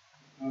happened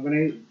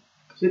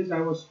since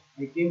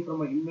I came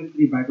from an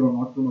inventory background,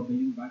 not from a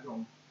billing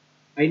background,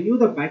 I knew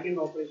the back-end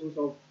operations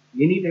of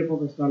any type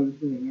of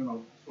establishment in and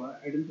out. So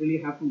I didn't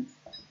really have to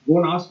go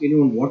and ask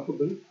anyone what to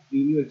build.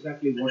 We knew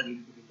exactly what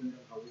needed to be built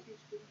and how it was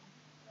built.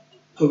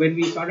 So when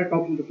we started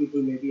talking to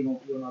people, maybe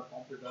even our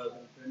competitors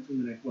and friends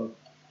in the network,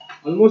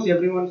 almost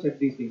everyone said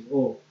these things.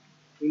 Oh,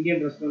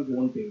 Indian restaurants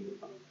won't pay you.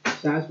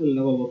 SaaS will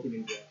never work in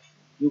India.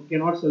 You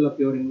cannot sell a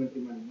pure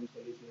inventory management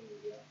solution in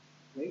India,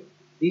 right?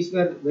 These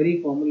were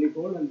very commonly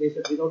told, and they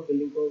said without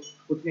building code,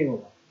 kuch nahi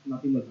hoga,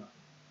 nothing will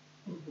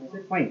happen. I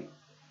said fine.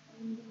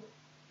 And,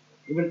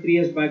 even 3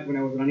 years back, when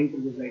I was running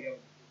through this idea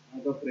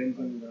with other friends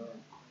in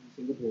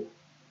Singapore,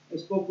 I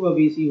spoke to a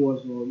VC who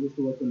was used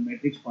to work with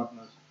Matrix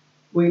Partners,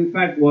 who in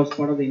fact was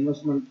part of the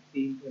investment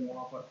team in one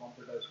of our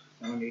competitors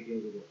 7, 8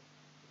 years ago.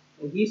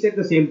 And he said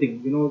the same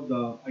thing.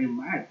 Are you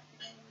mad?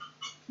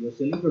 You're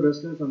selling to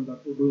restaurants and that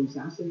you're doing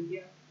SaaS in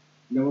India?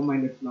 Never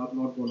mind, it's not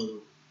going to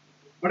work.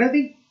 But I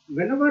think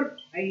whenever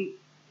I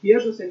hear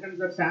the sentence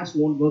that SaaS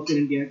won't work in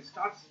India, it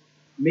starts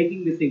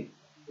making me think,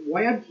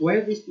 why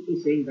are these people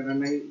saying that?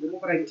 And I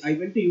remember I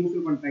went to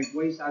YouTube and typed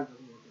why SaaS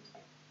doesn't work in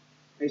India.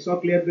 I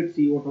saw Clearbit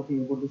CEO talking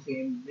about the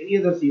same, many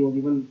other CEOs,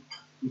 even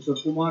Mr.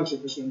 Kumar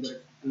said the same,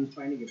 that he's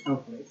finding it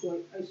tough, right? So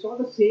I saw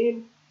the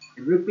same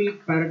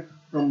repeat parrot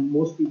from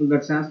most people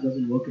that SaaS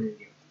doesn't work in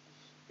India.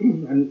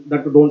 And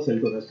that you don't sell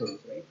to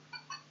restaurants, right?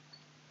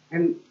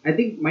 And I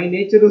think my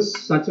nature is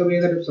such a way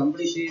that if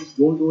somebody says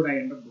don't do it, I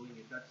end up doing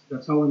it.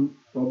 That's how I'm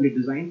probably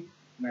designed.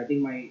 And I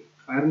think my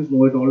parents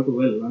know it all too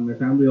well, and my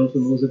family also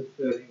knows it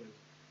very well.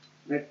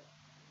 That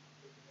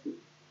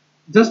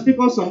just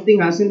because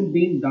something hasn't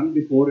been done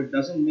before, it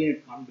doesn't mean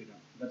it can't be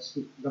done.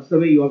 That's the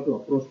way you have to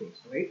approach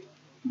things, right?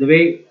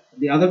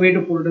 The other way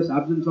to put it is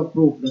absence of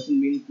proof doesn't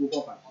mean proof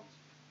of absence.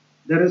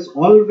 There is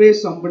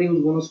always somebody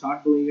who's going to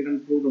start doing it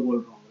and prove the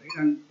world wrong, right?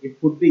 And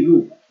it could be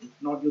you. If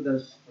not you,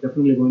 there's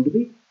definitely going to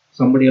be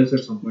somebody else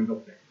at some point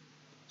of time.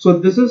 So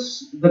this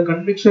is the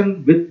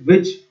conviction with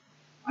which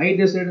I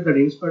decided that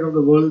in spite of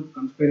the world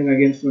conspiring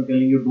against you,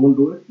 telling you don't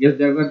do it. Yes,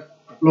 there were a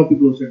couple of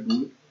people who said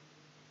do it.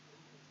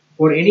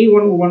 For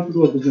anyone who wants to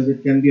do a business,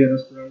 it can be a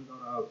restaurant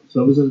or a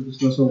services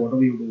business or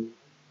whatever you do.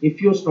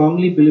 If you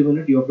strongly believe in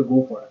it, you have to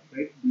go for it,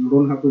 right? You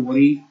don't have to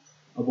worry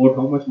about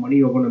how much money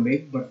you're going to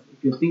make, but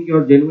if you think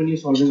you're genuinely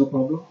solving a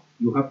problem,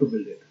 you have to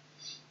build it.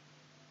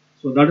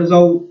 So that is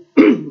how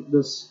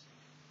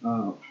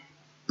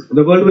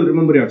the world will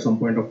remember you at some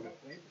point of time,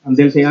 right? And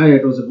they'll say,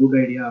 it was a good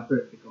idea after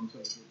it becomes a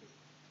good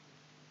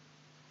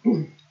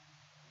idea.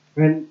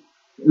 And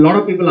a lot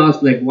of people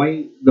ask, like,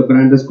 why the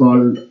brand is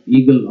called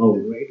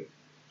EagleOwl, right?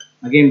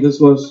 Again, this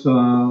was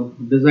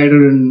decided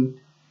in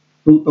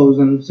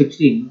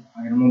 2016.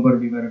 I remember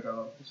we were at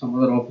some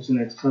other office in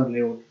HSR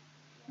layout.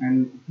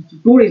 And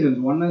two reasons.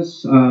 One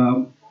is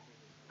I'm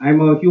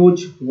a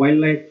huge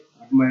wildlife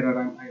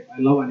admirer. I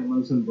love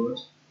animals and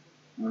birds.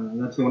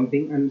 That's one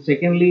thing. And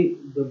secondly,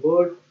 the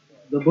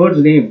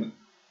bird's name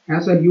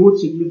has a huge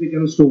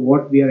significance to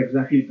what we are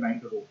exactly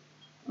trying to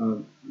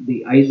do.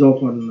 The eyes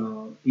of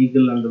an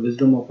eagle and the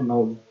wisdom of an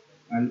owl.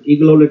 And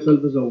eagle owl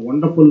itself is a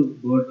wonderful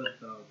bird with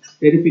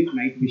terrific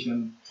night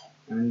vision,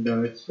 and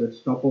it's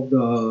top of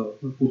the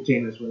food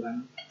chain as well.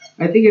 And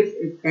I think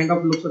it kind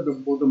of looks at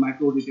both the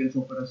macro details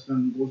of a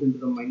restaurant, goes into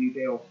the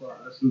minutiae of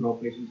restaurant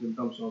operations in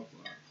terms of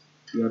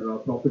your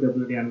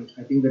profitability, and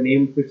I think the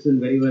name fits in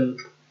very well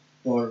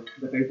for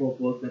the type of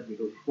work that we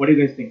do. What do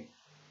you guys think?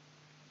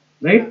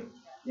 Right?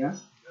 Yeah?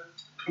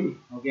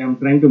 Okay, I'm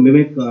trying to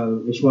mimic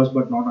Vishwas,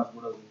 but not as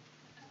good as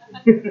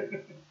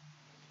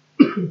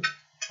me.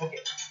 Okay.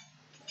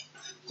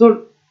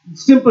 So,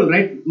 simple,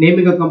 right?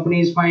 Naming a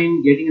company is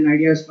fine, getting an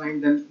idea is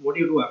fine, then what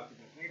do you do after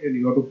that, right? And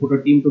you have to put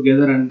a team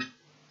together and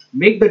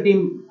make the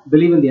team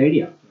believe in the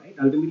idea, right?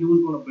 Ultimately,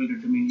 who's going to build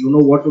it? I mean, you know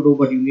what to do,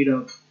 but you need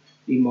a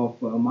team of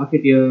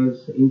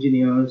marketeers,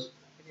 engineers,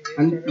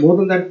 and more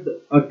than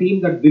that, a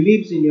team that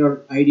believes in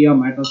your idea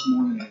matters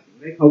more than anything,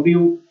 right? How do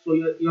you, so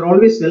you're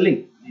always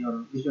selling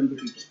your vision to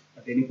people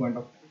at any point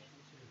of time.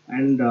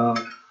 And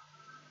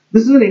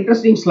this is an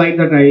interesting slide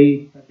that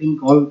I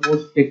think all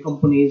most tech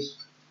companies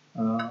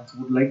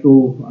would like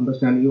to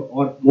understand you,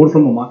 or more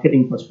from a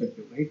marketing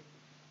perspective, right?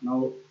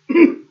 Now,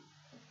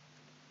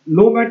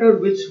 no matter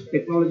which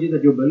technology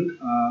that you build,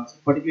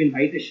 particularly in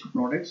high-tech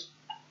products,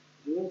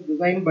 it was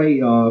designed by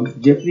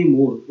Jeffrey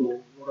Moore, who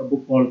wrote a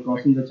book called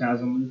Crossing the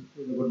Chasm.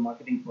 He's a good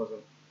marketing person.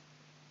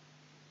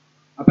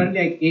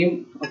 Apparently, I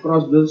came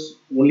across this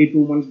only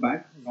 2 months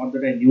back, not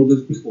that I knew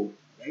this before,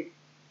 right?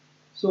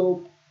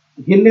 So,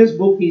 in his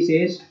book, he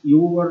says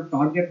your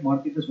target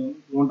market is only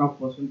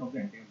 2.5% of the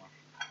entire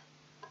market,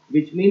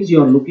 which means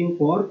you are looking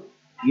for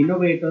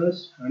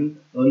innovators and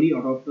early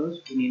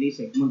adopters in any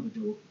segment that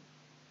you're working.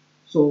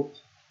 So,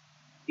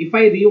 if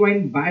I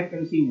rewind back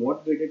and see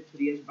what we did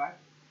 3 years back,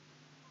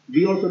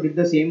 we also did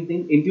the same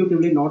thing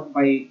intuitively,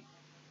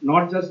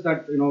 not just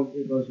that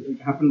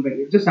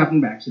it just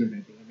happened by accident.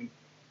 I think. I mean,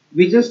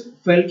 we just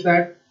felt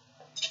that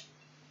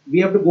we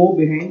have to go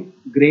behind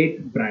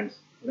great brands,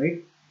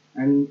 right?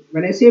 And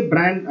when I say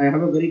brand, I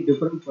have a very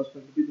different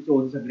perspective. People say,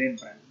 "Oh, this is a great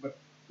brand," but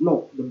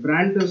no, the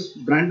brand is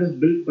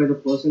built by the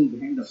person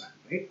behind the brand,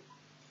 right?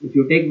 If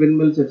you take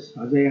windmills, it's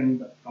Ajay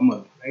and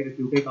Kamal, right? If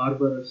you take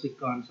Arbor, it's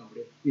Sikka and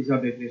somebody. pizza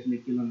bakery,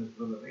 Nikhil and his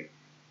brother, right?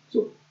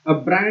 So a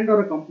brand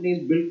or a company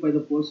is built by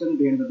the person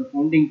behind it, the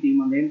founding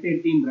team, and the entire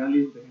team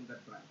rallies behind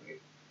that brand,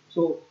 right?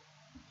 So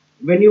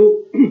when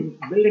you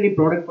build any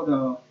product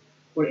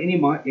for any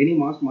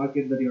mass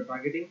market that you're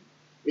targeting,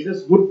 it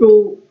is good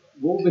to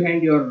go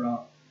behind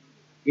your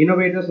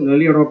innovators and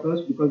early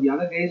adopters, because the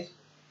other guys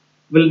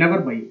will never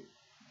buy you.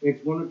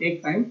 It's going to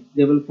take time.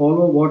 They will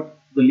follow what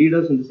the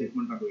leaders in the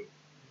segment are doing,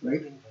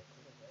 right?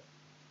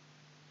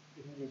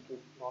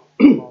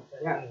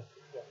 Yeah.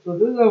 So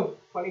this is a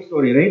funny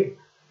story, right?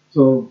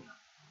 So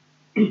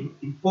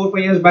 4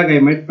 5 years back, I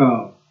met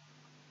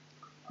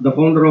the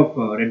founder of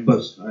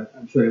Redbus.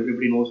 I'm sure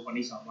everybody knows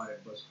Pani Sama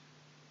Redbus.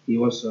 He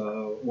was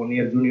 1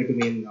 year junior to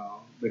me in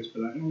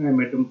Bitspilla, and I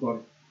met him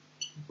for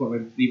my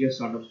previous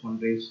startups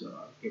fundraise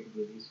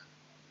capabilities.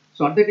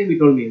 So at that time, he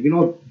told me,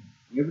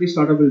 every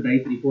startup will die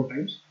 3 4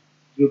 times.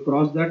 You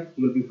cross that,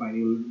 you will be fine.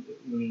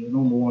 You'll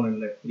move on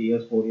in like 3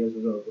 years, 4 years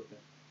is a good time.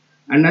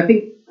 And I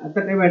think at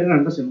that time I didn't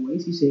understand why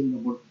is he saying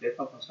about death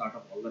of a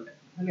startup all the time.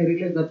 And I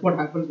realized that's what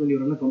happens when you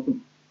run a company,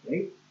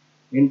 right?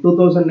 In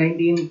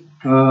 2019,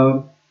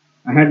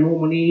 I had no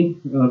money.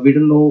 We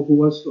didn't know who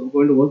was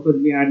going to work with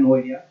me. I had no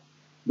idea.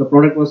 The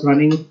product was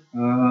running.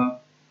 I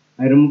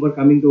remember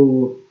coming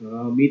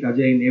to meet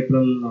Ajay in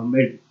April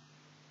mid.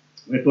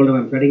 I told him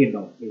I'm shutting it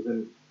down. He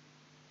said,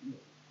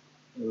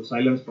 there was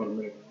silence for a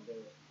minute.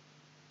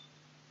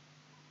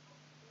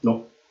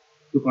 No,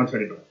 you can't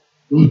shut it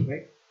down.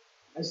 Right?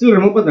 I still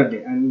remember that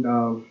day. And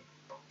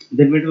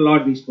then we did a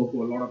lot. We spoke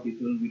to a lot of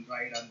people. We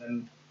tried. And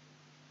then,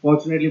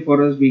 fortunately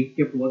for us, we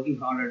kept working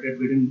hard at it.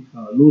 We didn't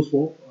lose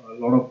hope. A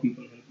lot of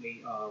people helped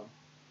me.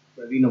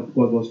 Praveen, of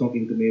course, was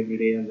talking to me every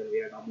day. And then we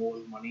had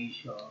Amol,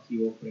 Manish,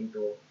 CEO of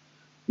Printo,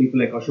 people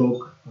like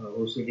Ashok,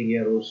 who's sitting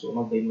here, who's one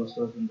of the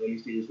investors in the early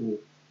stages,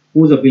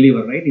 who's a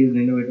believer, right? He's an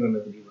innovator and a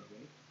believer,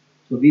 right?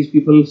 So these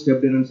people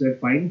stepped in and said,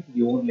 fine,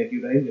 we won't let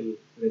you die, we'll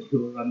let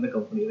you run the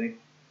company, right?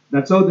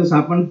 That's how this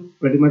happened,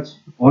 pretty much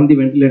on the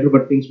ventilator,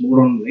 but things moved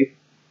on, right?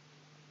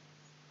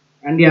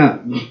 And yeah,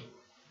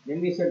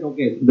 then we said,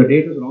 okay, the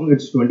date is wrong,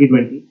 it's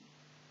 2020.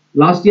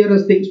 Last year,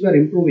 as things were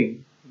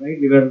improving, right,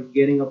 we were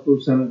getting up to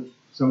 70,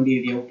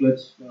 80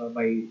 outlets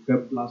by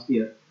Feb last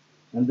year.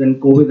 And then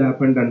COVID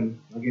happened, and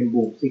again,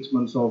 boom, 6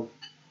 months of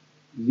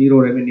zero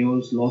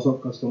revenues, loss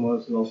of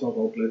customers, loss of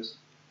outlets.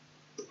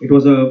 It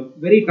was a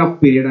very tough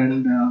period,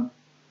 and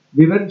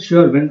we weren't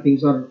sure when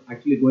things are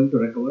actually going to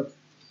recover.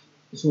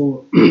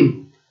 So,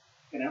 can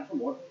I have some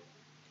water?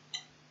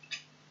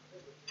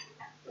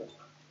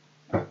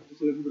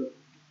 Just a little bit.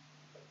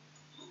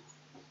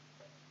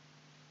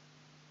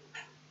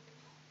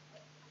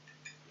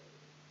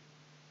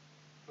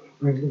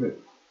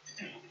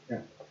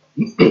 Yeah.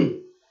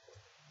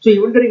 So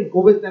even during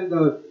COVID time,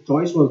 the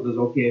choice was this: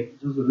 okay,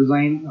 just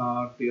resign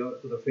to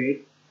the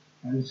fate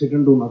and sit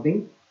and do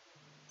nothing,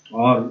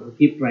 or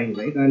keep trying,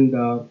 right? And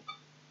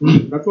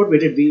that's what we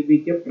did.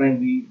 We kept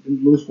trying. We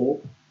didn't lose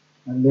hope.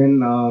 And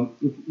then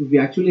if we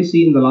actually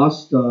see in the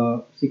last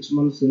 6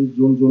 months since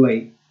June,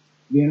 July,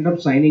 we end up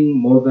signing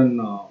more than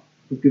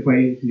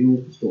 55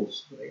 new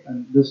stores, right?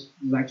 And this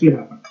actually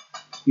happened.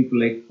 People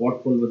like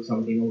Potful with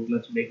 17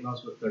 outlets,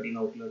 Megnas with 13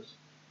 outlets,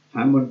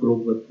 Hammer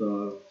Group with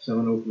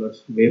 7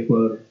 outlets,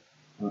 Vapor,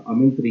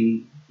 Amin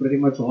 3, pretty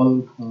much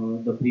all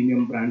the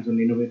premium brands and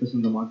innovators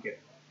in the market.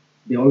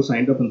 They all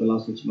signed up in the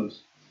last 6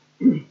 months.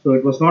 So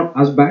it was not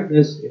as bad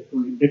as it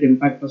did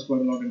impact us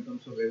quite a lot in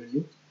terms of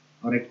revenue.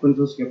 Our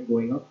expenses kept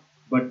going up,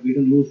 but we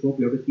didn't lose hope.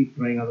 We have to keep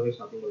trying, otherwise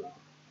nothing will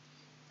happen.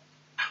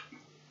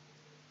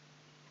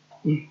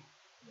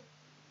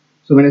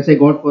 So when I say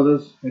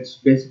Godfathers, it's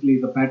basically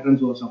the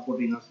patrons who are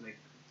supporting us, like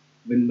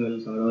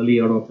windmills, our early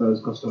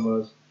adopters,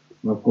 customers,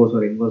 and of course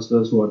our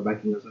investors who are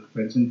backing us, and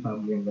friends and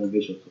family and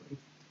well-wishers. Right?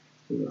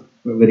 So yeah,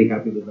 we're very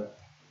happy with that.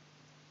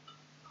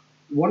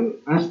 One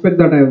aspect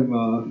that I've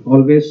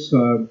always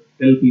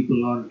tell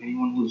people or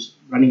anyone who's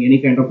running any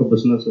kind of a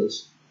business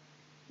is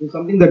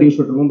something that you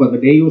should remember. The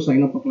day you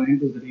sign up a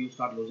client is the day you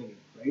start losing it,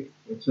 right?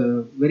 It's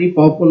a very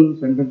powerful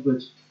sentence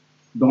which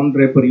Don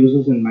Draper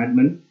uses in Mad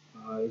Men.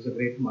 He's a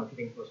great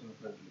marketing person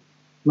apparently.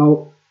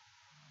 Now,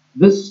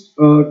 this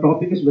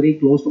topic is very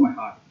close to my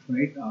heart,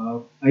 right?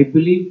 I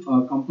believe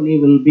a company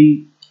will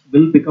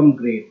become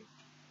great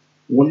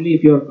only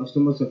if your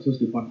customer success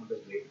department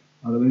is great.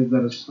 Otherwise,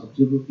 there is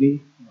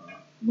absolutely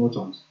no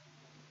chance.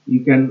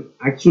 You can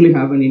actually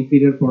have an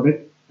inferior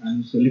product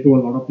and sell it to a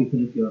lot of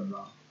people if your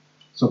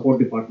support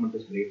department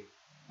is great.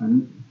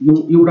 And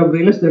you would have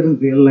realized that in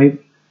real life,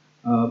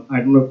 I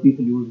don't know if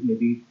people use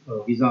maybe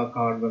Visa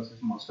card versus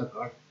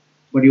MasterCard,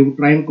 but you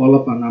try and call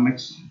up an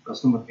Amex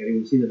customer care, you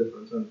will see the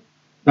difference. And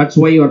that's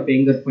why you are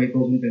paying that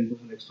 5,000,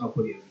 10,000 extra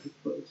per year.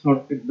 It's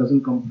not, it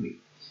doesn't come free.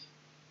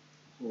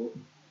 So,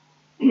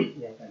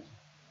 yeah, thanks.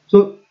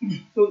 So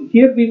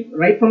here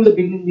right from the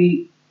beginning,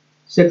 we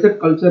set that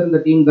culture in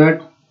the team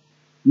that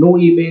no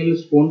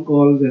emails, phone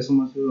calls,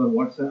 SMSs, or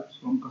WhatsApps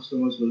from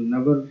customers will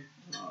never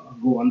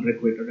go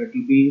unrequited. It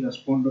will be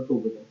responded to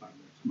within 5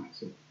 minutes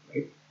maximum,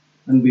 right?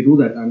 And we do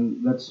that,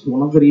 and that's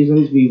one of the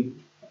reasons we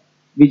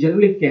we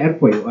generally care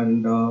for you,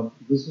 and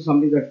this is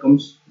something that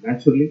comes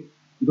naturally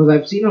because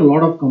I've seen a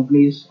lot of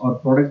companies or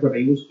products that I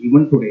use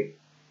even today.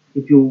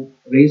 If you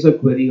raise a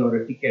query or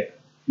a ticket,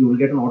 you will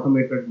get an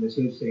automated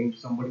message saying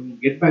somebody will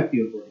get back to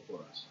you in 24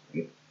 hours,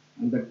 right?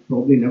 And that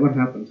probably never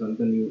happens, and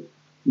then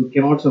you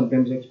cannot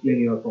sometimes explain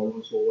your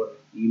problems over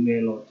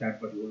email or chat,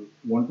 but you will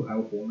want to have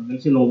a phone, and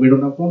they'll say no, we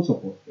don't have phone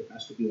support. It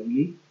has to be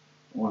only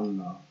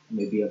on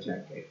maybe a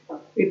chat, right?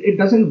 It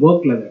doesn't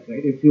work like that,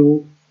 right? If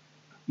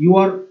you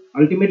are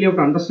ultimately, you have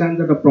to understand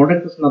that a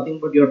product is nothing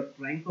but you're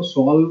trying to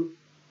solve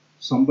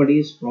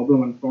somebody's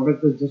problem, and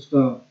product is just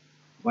a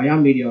via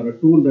media or a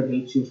tool that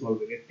helps you solve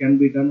it. It can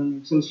be done in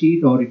Excel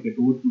sheet, or you can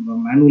do it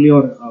manually,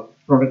 or a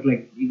product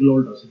like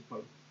EagleOwl does it for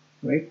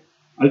you, right?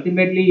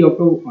 Ultimately, you have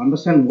to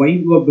understand why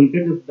you have built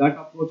it. If that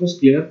approach is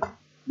clear,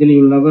 then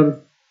you will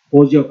never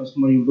force your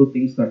customer. You do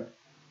things that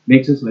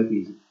makes his life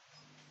easy.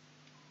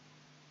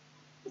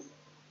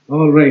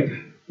 All right,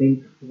 I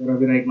think where are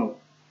we right now?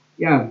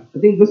 Yeah, I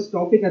think this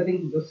topic, I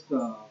think just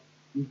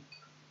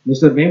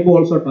Mr. Wembu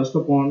also touched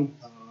upon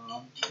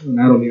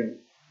narrowly.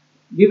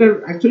 We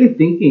were actually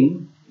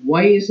thinking,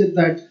 why is it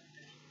that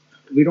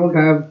we don't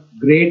have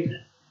great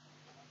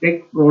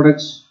tech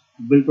products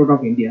built out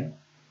of India?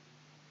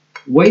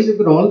 Why is it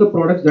that all the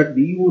products that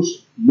we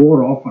use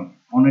more often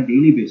on a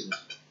daily basis,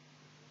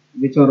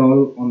 which are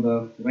all on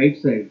the right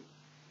side,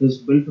 is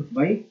built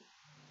by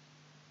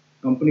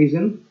companies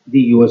in the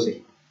USA?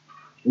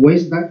 Why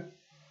is that?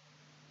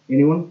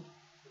 Anyone?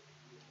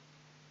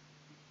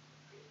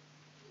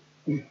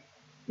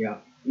 Yeah,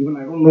 even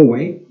I don't know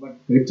why, but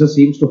it just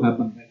seems to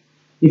happen. Right?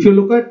 If you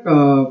look at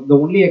the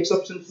only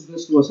exceptions to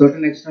this to a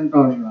certain extent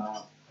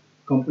are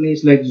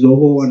companies like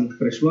Zoho and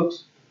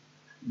Freshworks,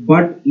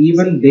 but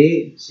even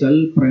they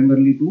sell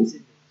primarily to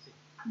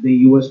the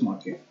US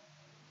market,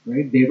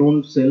 right? They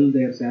don't sell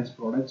their SaaS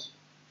products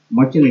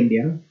much in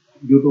India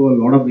due to a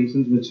lot of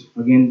reasons, which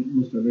again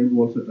Mr. Webb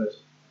also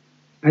touched.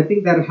 I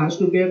think there has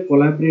to be a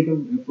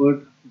collaborative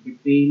effort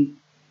between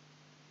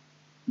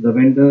the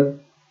vendor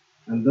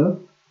and the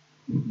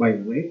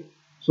buyer, right?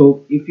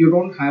 So if you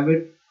don't have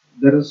it,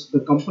 there is the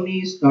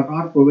companies that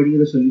are providing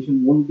the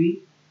solution won't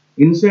be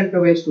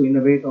incentivized to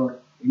innovate or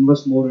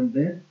invest more in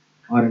their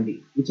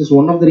R&D, which is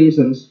one of the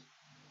reasons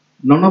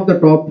none of the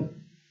top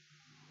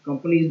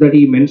companies that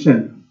he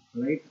mentioned,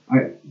 right?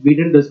 We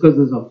didn't discuss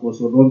this, of course,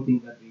 so don't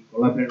think that we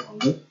collaborate on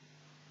this.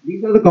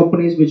 These are the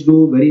companies which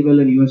do very well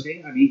in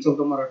USA, and each of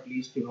them are at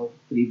least 3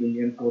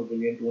 billion, 4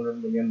 billion,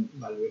 200 million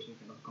valuation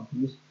kind of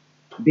companies.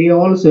 They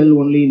all sell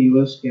only in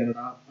US,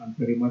 Canada, and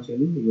pretty much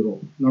in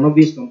Europe. None of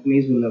these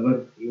companies will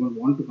ever even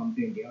want to come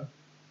to India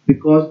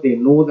because they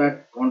know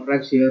that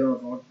contracts here are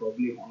not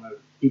properly honored.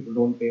 People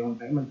don't pay on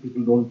time and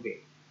people don't pay.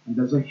 And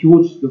there's a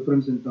huge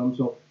difference in terms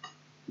of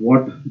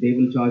what they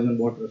will charge and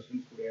what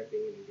restaurants today are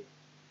paying in India.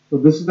 So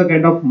this is the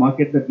kind of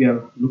market that we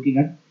are looking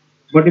at.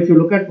 But if you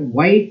look at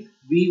why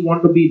we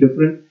want to be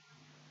different,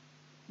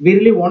 we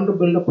really want to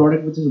build a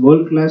product which is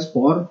world class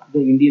for the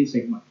Indian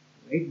segment,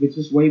 right? Which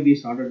is why we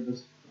started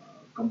this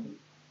company.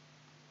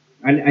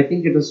 And I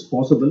think it is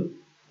possible.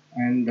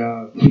 And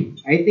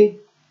I think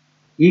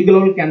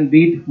EagleOwl can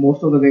beat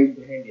most of the guys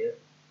behind here.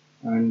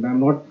 And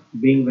I'm not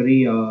being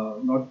very,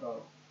 not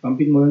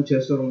pumping my own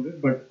chest around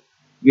it, but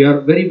we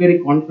are very, very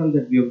confident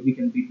that we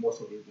can beat most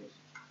of these guys.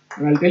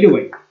 And I'll tell you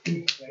why.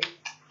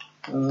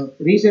 Right?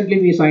 Recently,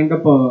 we signed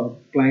up a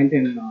client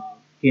in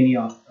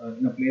Kenya,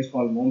 in a place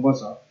called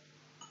Mombasa.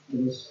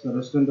 This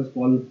restaurant is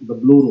called the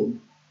Blue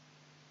Room.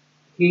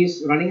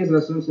 He's running his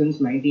restaurant since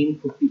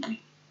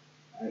 1953.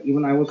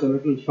 Even I was a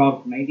little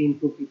shocked.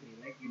 1953,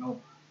 like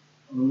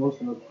almost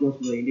close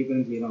to the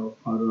independence era of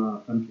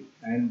our country.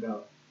 And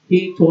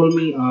he told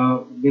me,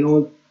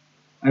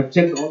 I've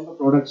checked all the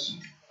products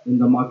in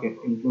the market,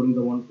 including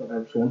the ones that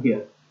I've shown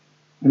here.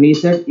 And he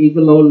said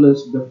EagleOwl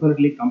is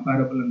definitely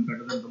comparable and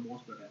better than the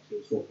most that I've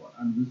seen so far.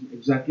 And this is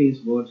exactly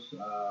his words.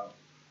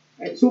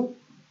 So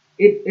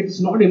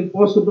it's not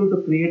impossible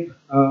to create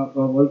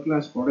a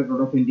world-class product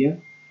out of India.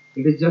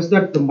 It is just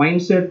that the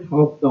mindset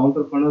of the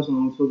entrepreneurs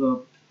and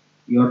also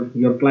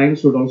your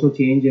clients should also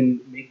change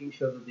in making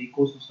sure that the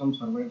ecosystem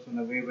survives in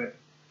a way where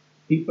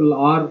people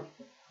are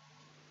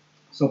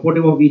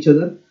supportive of each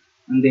other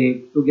and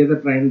they together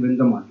try and win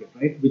the market,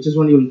 right? Which is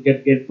when you'll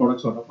get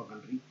products out of a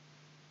country.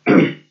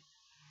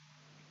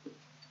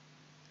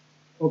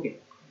 Okay,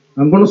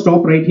 I'm going to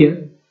stop right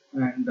here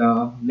and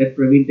let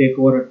Praveen take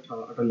over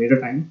at a later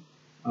time.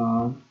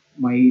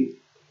 My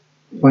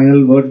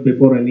final words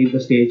before I leave the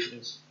stage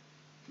is,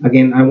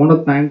 again, I want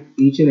to thank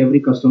each and every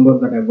customer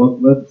that I've worked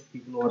with,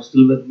 people who are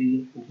still with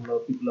me, people who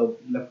have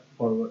left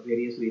for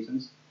various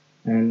reasons.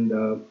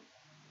 And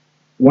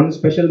one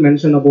special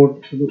mention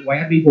about why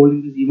are we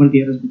holding this event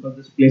here is because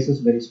this place is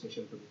very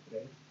special to me.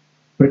 Right?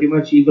 Pretty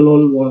much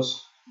EagleOwl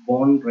was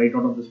born right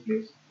out of this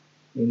place.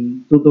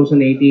 In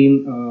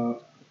 2018,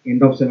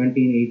 end of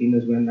 17-18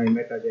 is when I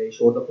met Ajay,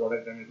 showed the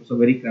product, and it was a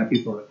very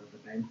crappy product at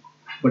the time.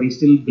 But he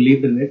still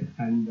believed in it,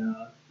 and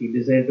he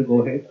decided to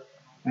go ahead.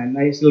 And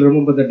I still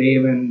remember the day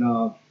when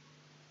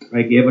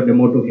I gave a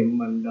demo to him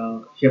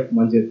and Chef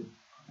Manjit.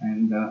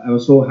 And I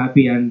was so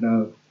happy, and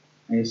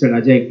I said,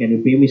 Ajay, can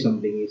you pay me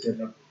something? He said,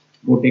 like,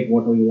 go take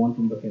whatever you want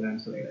from the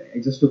finance. Right? I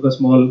just took a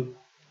small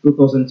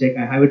 2,000 check.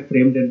 I have it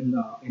framed in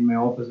my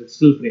office. It's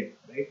still framed,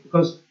 right?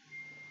 Because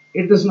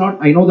it is not,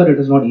 I know that it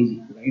is not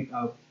easy, right?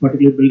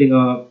 Particularly building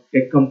a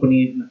tech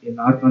company in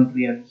our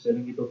country and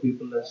selling it to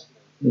people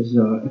is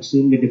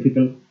extremely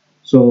difficult.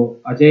 So,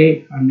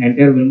 Ajay and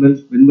entire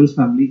Windmills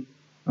family,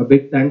 a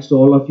big thanks to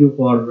all of you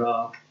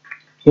for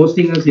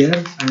hosting us here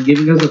and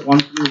giving us the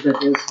confidence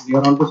that yes, we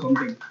are onto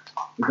something.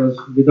 Because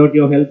without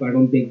your help, I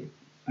don't think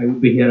I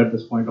would be here at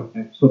this point of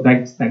time. So,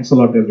 thanks a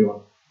lot, everyone.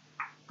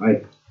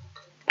 Bye.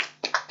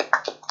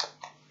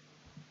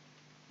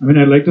 I mean,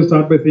 I'd like to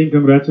start by saying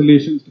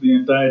congratulations to the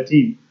entire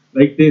team.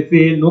 Like they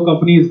say, no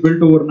company is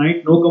built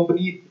overnight. No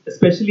company,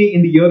 especially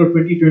in the year of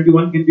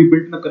 2021, can be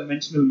built in a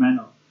conventional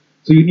manner.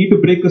 So you need to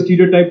break the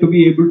stereotype to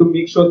be able to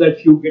make sure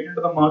that you get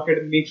into the market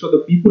and make sure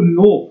the people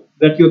know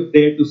that you're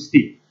there to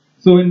stay.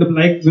 So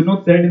like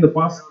Vinod said, in the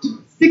past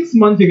 6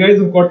 months, you guys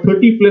have got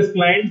 30 plus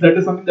clients. That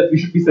is something that we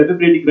should be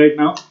celebrating right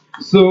now.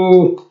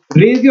 So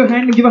raise your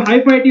hand and give a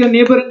high five to your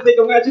neighbor and say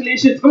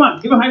congratulations. Come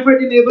on, give a high five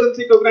to your neighbor and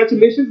say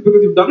congratulations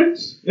because you've done it.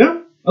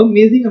 Yeah,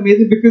 amazing,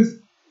 amazing. Because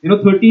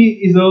 30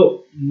 is a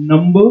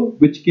number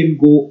which can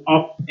go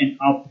up and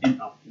up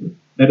and up.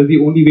 That is the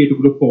only way to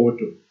look forward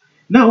to.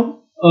 Now,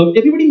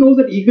 everybody knows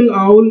that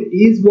EagleOwl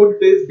is what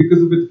it is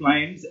because of its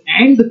clients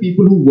and the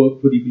people who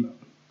work for EagleOwl.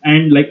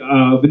 And like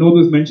Vinod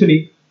was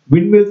mentioning,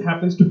 Windmills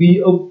happens to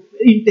be an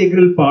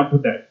integral part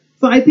of that.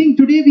 So I think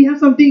today we have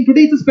something,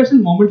 today it's a special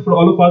moment for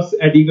all of us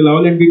at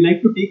EagleOwl, and we'd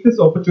like to take this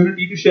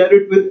opportunity to share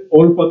it with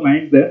all of our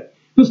clients there.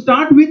 To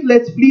start with,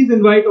 let's please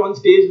invite on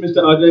stage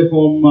Mr. Ajay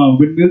from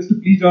Windmills to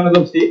please join us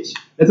on stage.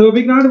 Let's have a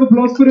big round of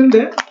applause for him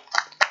there.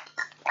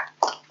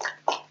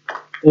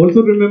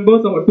 Also remember,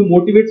 to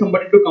motivate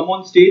somebody to come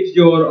on stage,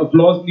 your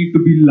applause need to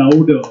be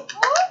louder.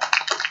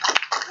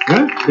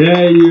 Yeah?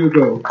 There you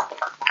go.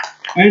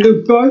 And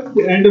of course,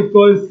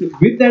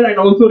 with that, I'd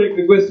also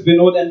request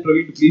Vinod and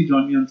Praveen to please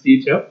join me on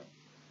stage here.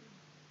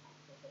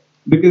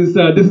 Because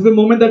this is a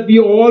moment that we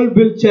all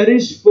will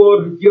cherish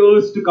for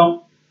years to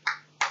come.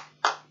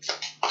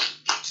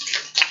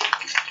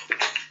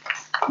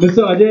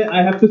 Mr. Ajay,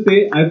 I have to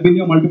say, I've been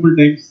here multiple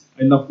times.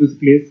 I love this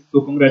place, so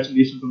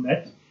congratulations on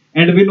that.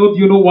 And Vinod,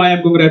 you know why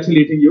I'm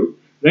congratulating you,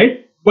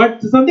 right?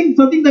 But something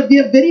that we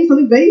have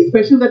something very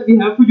special that we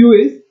have for you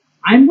is,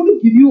 I'm going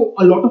to give you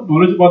a lot of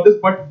knowledge about this,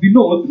 but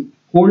Vinod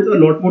holds a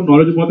lot more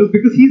knowledge about this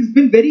because he's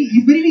been very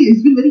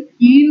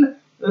keen.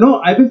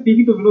 I've been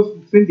speaking to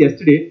Vinod since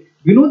yesterday.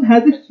 Vinod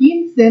has a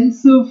keen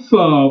sense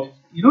of,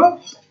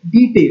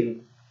 detail.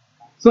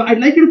 So I'd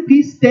like you to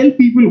please tell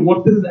people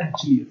what this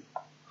actually is.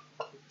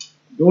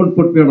 Don't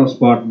put me on a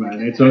spot,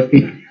 man. It's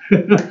okay.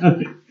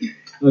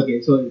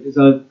 Okay, so it's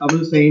a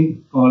Tamil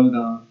saying called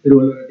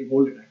Thiruvalluvar.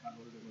 Hold it. I can't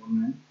hold it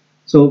one man.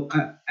 So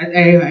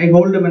I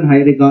hold him in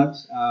high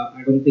regards.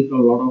 I don't think a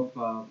lot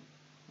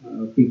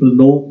of people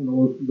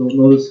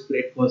know this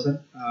great person.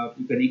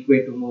 You can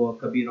equate to know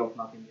Kabir of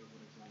North India,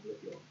 for example,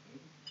 if you want.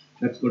 Right?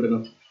 That's good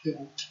enough.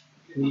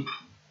 Yeah.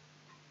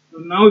 So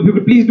now, if you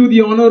could please do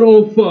the honor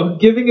of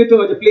placing it to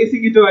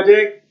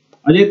Ajay.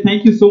 Ajay,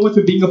 thank you so much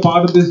for being a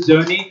part of this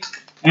journey.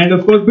 And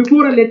of course,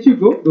 before I let you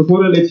go,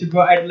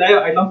 I'd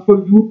love for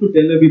you to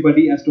tell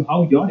everybody as to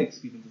how your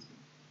experience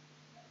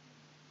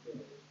has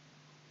been.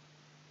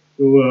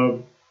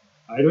 So,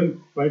 I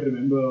don't quite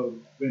remember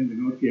when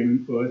Vinod came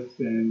in first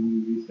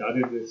and we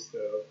started this,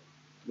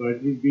 but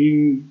he's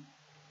been,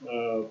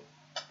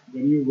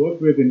 when you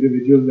work with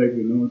individuals like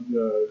Vinod,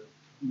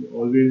 you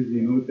always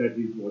know that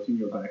he's watching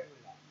your back.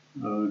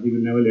 He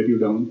will never let you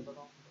down.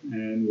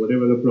 And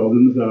whatever the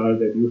problems are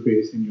that you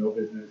face in your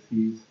business,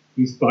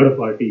 he's part of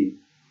our team.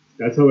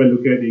 That's how I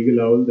look at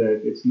EagleOwl,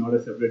 that it's not a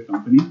separate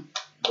company,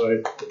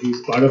 but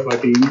he's part of our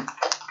team,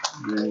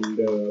 and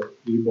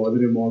we bother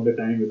him all the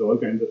time with all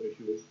kinds of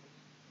issues.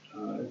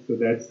 So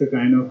that's the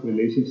kind of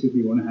relationship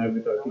we want to have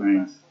with our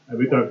clients,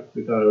 with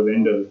our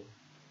vendors.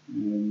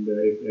 And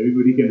if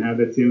everybody can have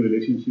that same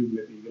relationship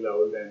with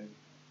EagleOwl, then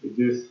it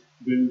just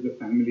builds the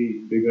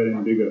family bigger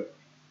and bigger.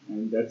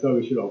 And that's how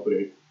we should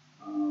operate.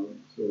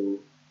 So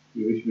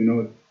we wish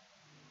Vinod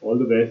all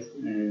the best,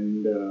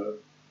 and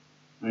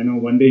I know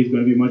one day he's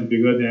going to be much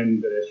bigger than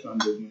the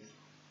restaurant business,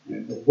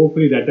 and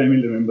hopefully that time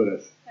he'll remember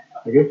us.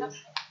 Okay?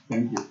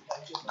 Thank you.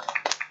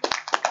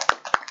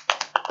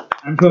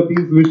 I'm sure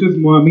these wishes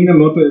mean a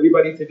lot to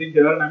everybody sitting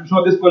here, and I'm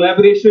sure this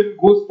collaboration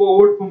goes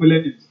forward for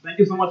millennials. Thank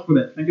you so much for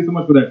that. Thank you so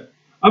much for that.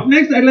 Up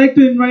next, I'd like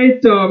to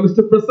invite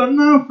Mr.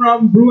 Prasanna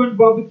from Brew and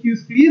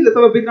Barbecues, please. Let's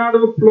have a big round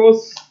of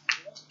applause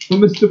for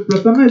Mr.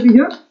 Prasanna. Is he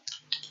here?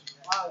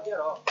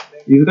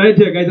 He's right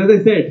here, guys. As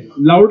I said,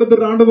 louder the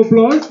round of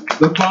applause,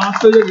 the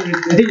faster you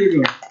get. There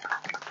you go.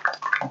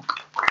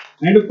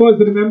 And of course,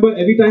 remember,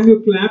 every time you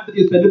clap, that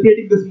you're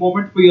celebrating this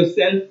moment for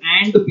yourself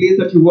and the place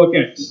that you work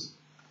at.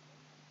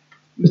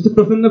 Mr.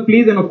 Prasanna,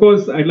 please, and of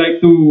course, I'd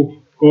like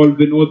to call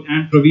Vinod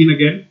and Praveen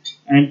again,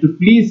 and to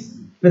please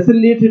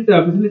facilitate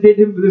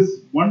him with this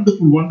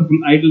wonderful, wonderful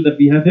idol that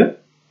we have here.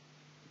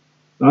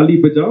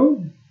 Tali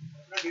Bajao.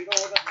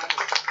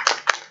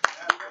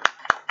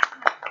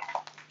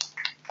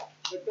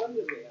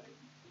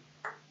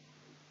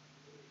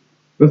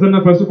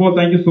 Prasanna, first of all,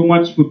 thank you so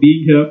much for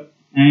being here.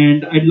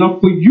 And I'd love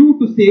for you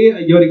to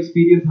say your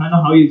experience, I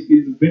know how your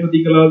experience has been with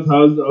EagleOwl,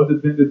 how's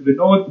it been with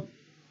Vinod,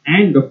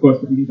 and of course,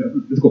 with Nisha.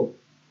 Let's go.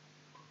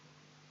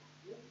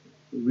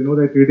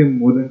 Vinod, I treat him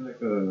more than like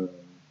a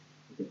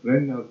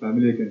friend or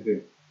family, I can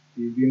say.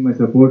 He's been my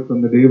support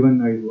from the day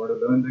when I want to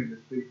learn the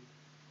industry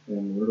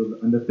and want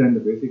to understand the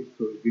basics,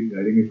 so he's been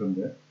guiding me from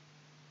there.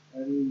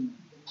 And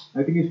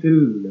I think he's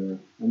still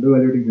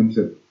undervaluing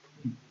himself.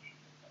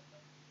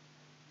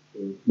 So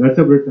that's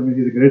a bit, I mean,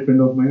 he's a great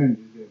friend of mine and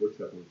he's a good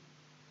support.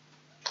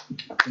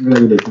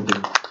 Congratulations.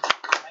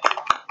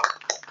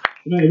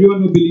 You know,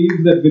 everyone who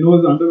believes that Vinod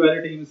is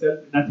undervaluing himself,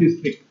 that's his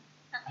trick.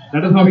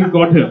 That is how he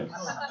got here.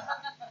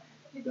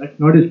 That's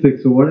not his trick.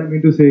 So what I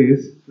mean to say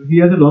is, he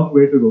has a long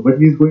way to go, but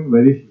he's going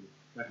very slow.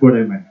 That's what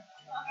I meant.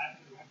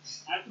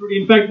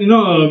 Absolutely. In fact, you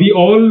know, we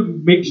all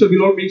make sure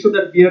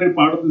that we are a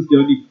part of this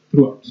journey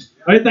throughout.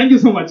 All right. Thank you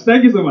so much.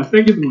 Thank you so much.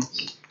 Thank you so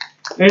much.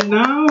 And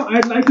now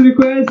I'd like to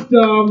request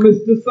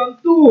Mr.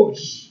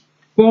 Santosh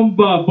from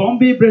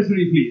Bombay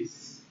Brewery,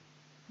 please.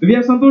 Do we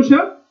have Santosh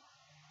here?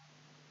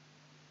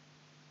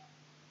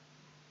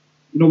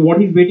 You know what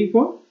he's waiting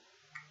for?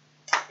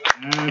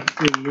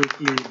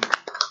 Absolutely.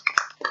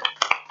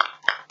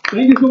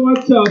 Thank you so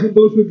much,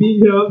 Santosh, for being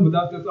here with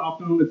us this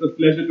afternoon. It's a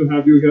pleasure to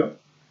have you here.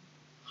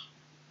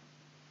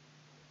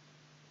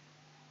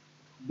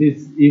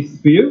 This is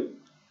for you.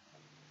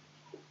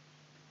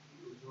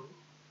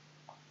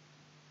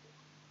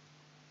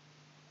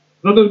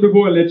 Santosh,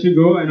 before I let you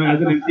go, I know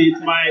as an MC,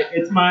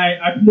 it's my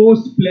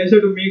utmost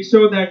pleasure to make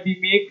sure that we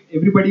make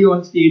everybody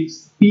on stage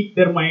speak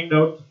their mind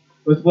out.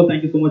 First of all,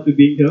 thank you so much for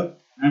being here.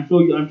 I'm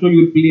sure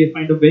you'll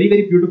find a very,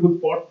 very beautiful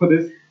spot for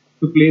this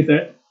to place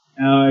at.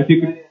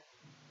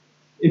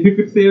 If you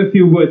could say a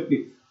few words,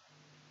 please.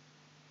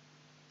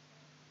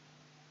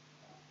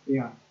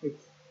 Yeah,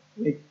 it's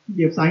like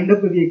we have signed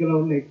up with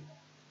EagleOwl like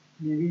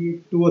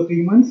maybe 2 or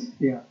 3 months.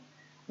 Yeah.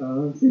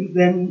 Since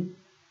then,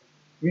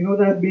 Vinod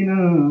has been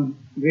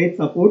a great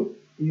support.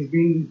 He's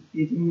been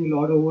teaching me a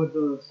lot over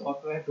the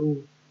software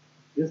to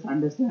just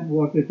understand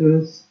what it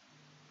is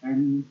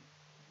and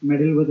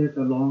meddle with it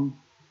along.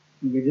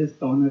 We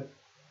just on it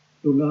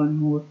to learn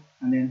more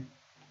and then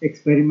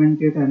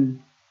experiment it and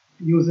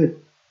use it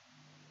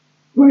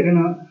quite in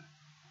a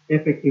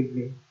effective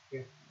way.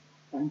 Yeah.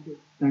 Thank you.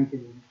 Thank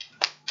you.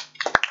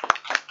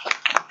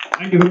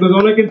 Thank you. Because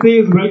all I can say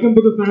is welcome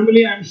to the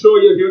family. I'm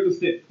sure you're here to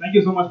stay. Thank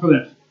you so much for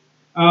that.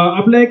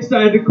 Up next,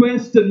 I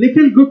request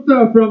Nikhil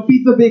Gupta from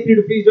Pizza Bakery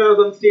to please join us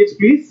on stage,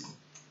 please.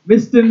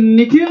 Mr.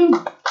 Nikhil.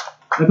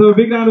 Let's have a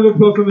big round of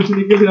applause for Mr.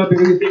 Nikhil here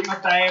because he's taking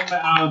up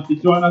time to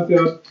join us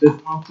here this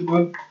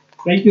afternoon.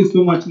 Thank you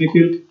so much,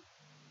 Nikhil.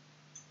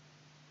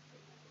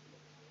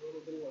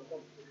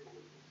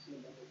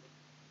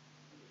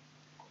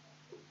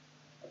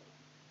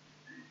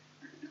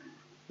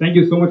 Thank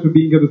you so much for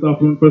being here this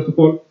afternoon. First of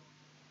all,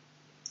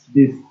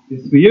 this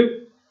is for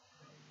you.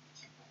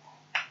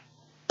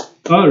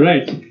 All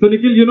right. So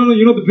Nikhil, you know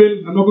the drill.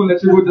 I'm not going to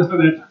let you go just for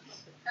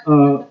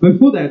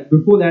that.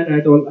 Before that,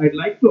 I'd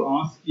like to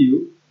ask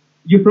you.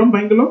 You're from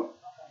Bangalore?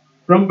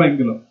 From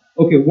Bangalore.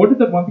 Okay. What is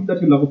that one thing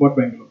that you love about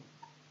Bangalore?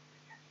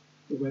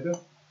 The weather.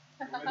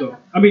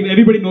 I mean,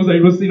 everybody knows that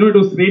it was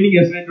raining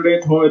yesterday. Today,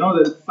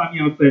 it's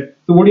sunny outside.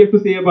 So what do you have to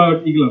say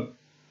about EagleOwl?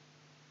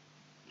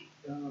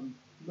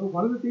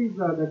 One of the things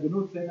that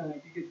Vinod said, and I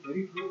think it's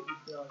very true,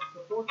 is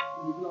support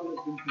in EagleOwl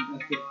has been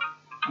fantastic.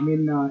 I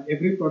mean,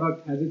 every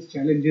product has its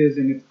challenges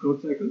and its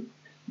growth cycle,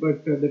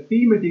 but the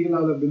team at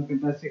EagleOwl have been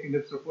fantastic and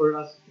have supported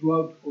us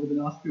throughout over the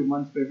last few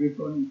months where we've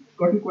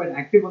gotten quite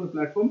active on the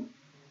platform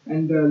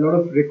and a lot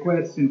of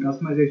requests and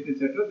customization,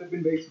 etc. They've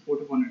been very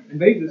supportive on it and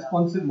very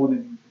responsive more than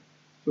anything.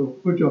 So,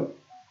 good job.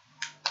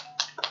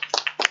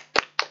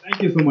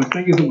 Thank you so much.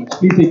 Thank you so much.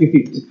 Please take a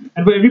seat.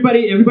 And for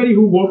everybody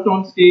who worked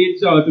on stage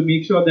to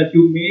make sure that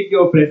you made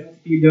your presence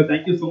feel here,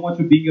 thank you so much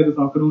for being here this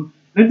afternoon.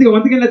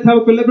 Once again, let's have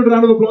a collaborative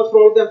round of applause for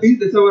all of them. Please,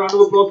 let's have a round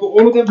of applause for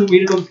all of them who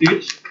made it on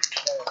stage.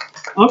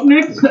 Up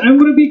next, I'm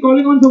going to be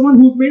calling on someone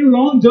who's made a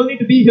long journey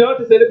to be here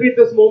to celebrate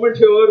this moment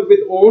here with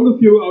all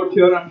of you out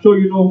here. I'm sure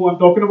you know who I'm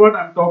talking about. Who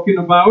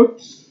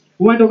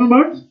am I talking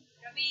about?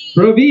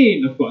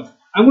 Praveen, of course.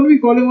 I'm going to be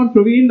calling on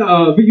Praveen.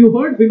 You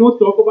heard Vinod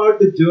talk about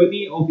the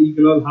journey of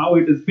EagleOwl, how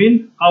it has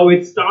been, how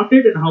it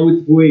started, and how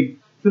it's going.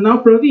 So now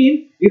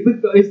Praveen is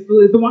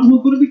the one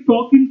who's going to be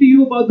talking to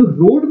you about the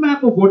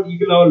roadmap of what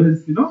EagleOwl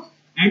has,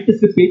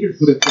 anticipated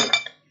for itself.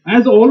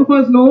 As all of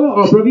us know,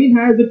 Praveen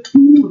has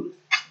 2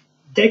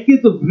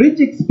 decades of rich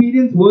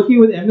experience working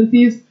with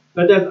MNCs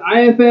such as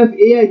IFF,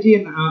 AIG,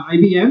 and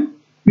IBM.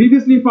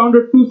 Previously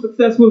founded 2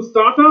 successful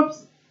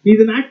startups. He's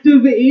an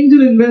active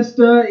angel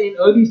investor in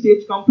early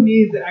stage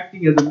companies,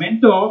 acting as a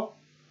mentor.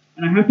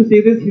 And I have to say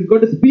this, he's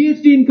got his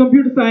PhD in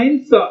computer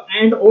science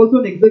and also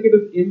an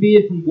executive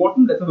MBA from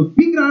Wharton. Let's have a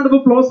big round of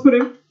applause for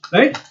him,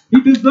 right?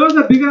 He deserves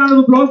a big round of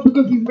applause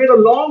because he's made a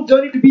long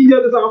journey to be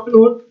here this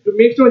afternoon to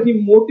make sure he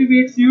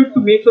motivates you to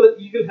make sure that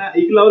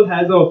EagleOwl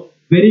has a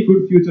very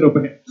good future up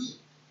ahead.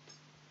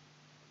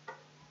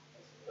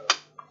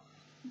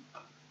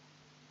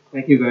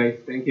 Thank you, guys.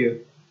 Thank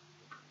you.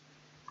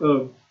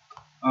 So,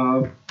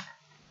 uh,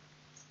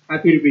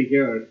 happy to be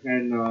here.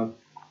 And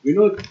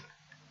Vinod,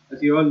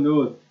 as you all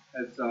know,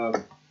 has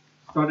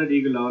started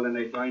EagleOwl, and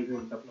I joined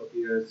him a couple of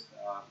years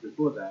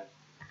before that.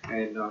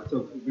 And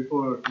so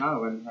before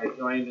now, and I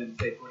joined in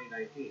say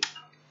 2019.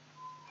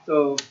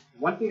 So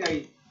one thing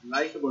I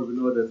like about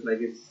Vinod is like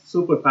he's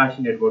super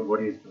passionate about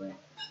what he's doing.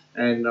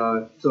 And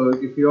so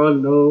if you all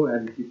know,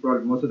 and he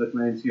brought most of the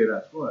clients here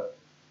as well,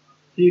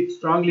 he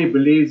strongly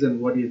believes in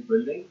what he's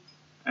building.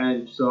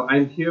 And so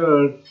I'm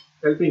here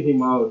helping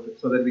him out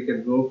so that we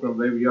can go from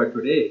where we are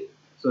today,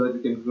 so that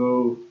we can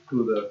go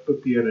to the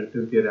 5th year and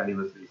 10th year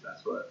anniversaries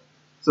as well.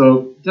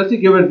 So just to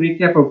give a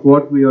recap of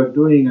what we are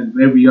doing and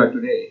where we are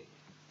today.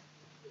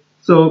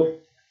 So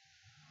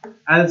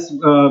as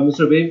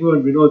Mr. Vengu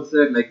and Vinod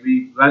said, like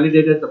we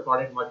validated the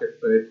product market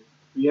fit.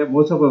 We have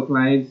most of our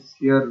clients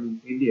here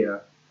in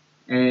India,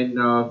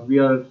 and we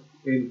are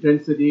in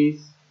 10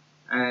 cities,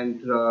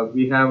 and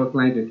we have a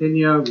client in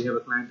Kenya, we have a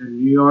client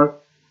in New York,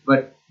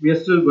 but we are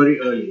still very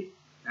early,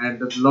 and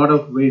there's a lot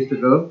of ways to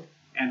go,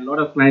 and a lot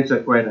of clients are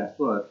required as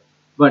well.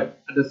 But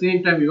at the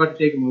same time, we got to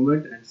take a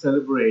moment and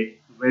celebrate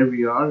where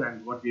we are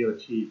and what we have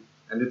achieved.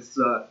 And it's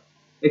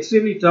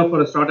extremely tough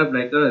for a startup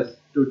like us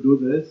to do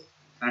this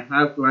and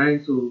have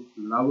clients who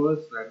love us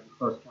and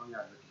who are strong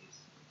advocates.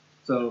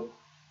 So,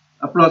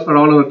 applause for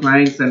all our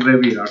clients and where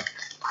we are.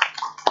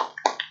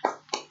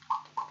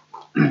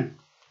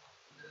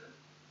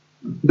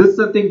 This is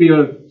something we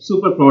are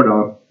super proud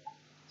of.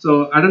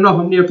 So, I don't know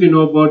how many of you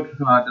know about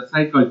the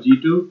site called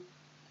G2.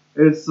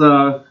 It's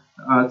a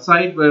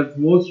site where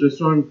most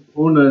restaurant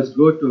owners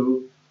go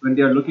to when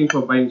they are looking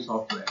for buying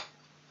software.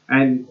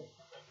 And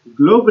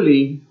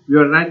globally, we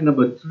are ranked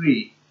number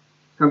 3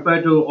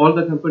 compared to all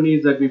the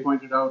companies that we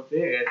pointed out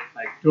there,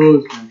 like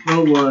Toast and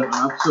Clover and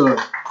Upserve.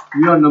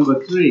 We are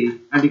number 3,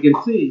 and you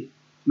can see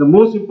the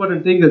most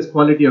important thing is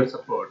quality of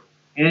support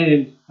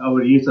and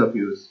our ease of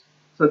use.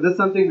 So this is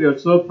something we are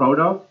so proud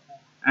of,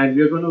 and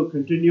we are going to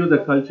continue the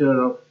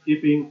culture of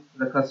keeping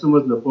the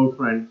customers in the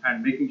forefront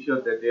and making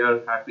sure that they are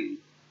happy.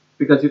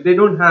 Because if they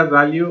don't have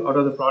value out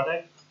of the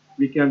product,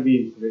 we can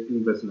be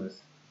in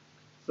business.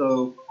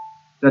 So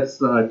that's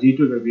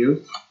G2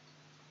 reviews.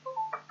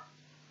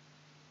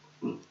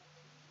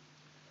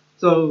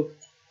 So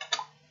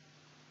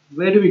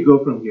where do we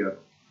go from here?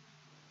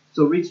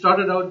 So we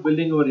started out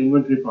building our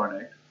inventory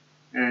product,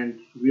 and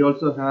we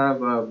also have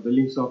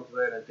billing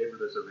software and table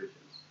reservations.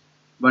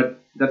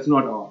 But that's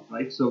not all,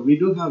 right? So we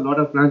do have a lot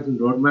of plans and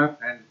roadmap,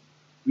 and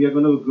we are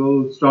going to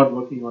go start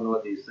working on all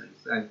these things.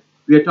 And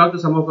we have talked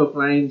to some of our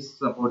clients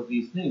about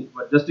these things,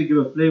 but just to give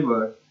a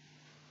flavor,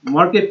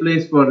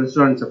 marketplace for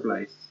restaurant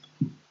supplies.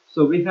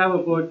 So we have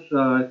about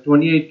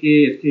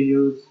 28K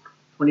SKUs,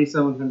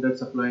 2,700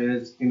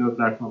 suppliers in our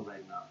platform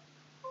right now.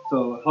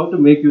 So how to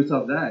make use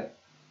of that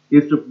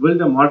is to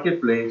build a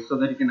marketplace so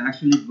that you can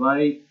actually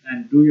buy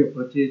and do your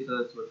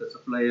purchases with the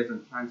suppliers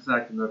and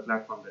transact in our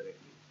platform directly.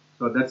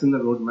 So that's in the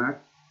roadmap.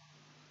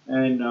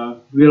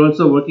 And we are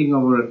also working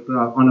on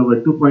our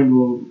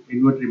 2.0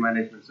 inventory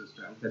management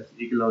system. That's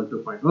EagleOwl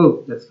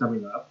 2.0 that's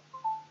coming up.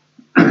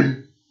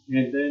 And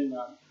then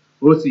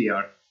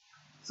OCR.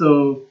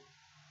 So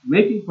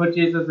making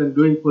purchases and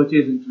doing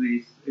purchase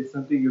entries is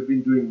something we've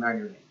been doing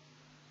manually.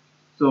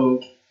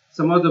 So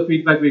some of the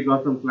feedback we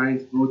got from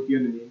clients both here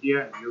in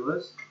India and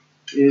US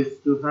is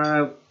to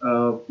have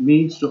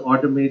means to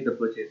automate the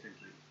purchase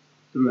entry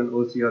through an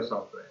OCR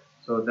software.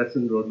 So that's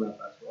in roadmap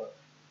as well.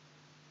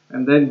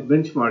 And then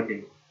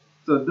benchmarking.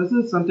 So this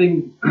is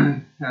something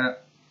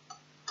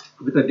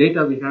with the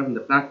data we have in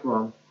the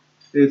platform,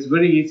 it's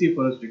very easy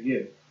for us to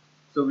give.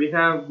 So we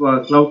have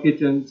cloud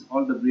kitchens,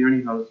 all the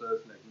biryani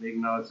houses like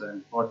Meghnad's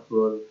and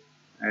Potful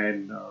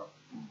and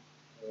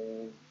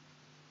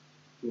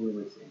who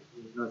am I saying?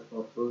 Not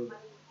Potful.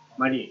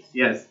 Money,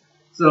 yes.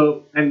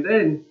 So, and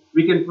then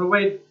we can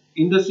provide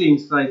industry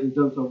insights in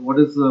terms of what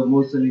is the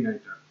most selling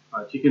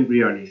item, chicken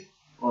biryani.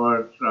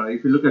 Or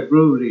if you look at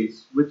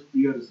breweries, which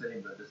beer is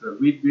selling better? Is it a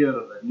wheat beer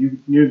or a New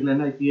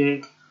England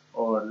IPA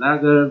or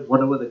lager,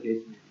 whatever the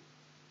case may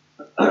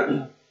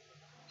be.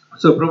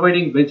 So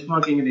providing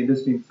benchmarking and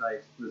industry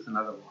insights is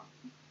another one.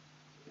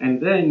 And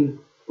then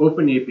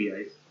open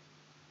APIs.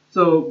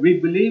 So we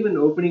believe in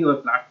opening our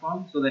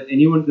platform so that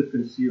anyone could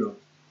consume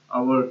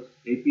our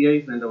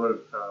APIs and our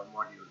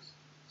modules.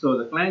 So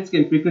the clients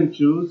can pick and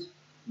choose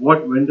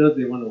what vendors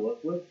they want to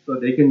work with. So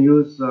they can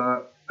use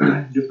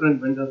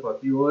different vendors for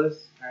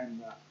POS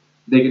and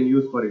they can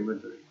use for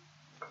inventory.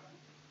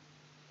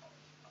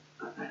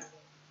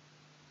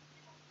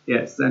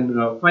 Yes,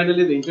 and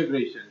finally the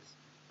integrations.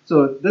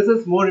 So this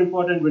is more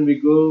important when we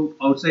go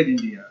outside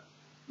India,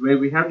 where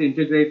we have to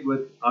integrate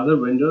with other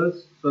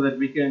vendors so that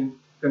we can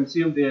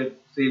consume their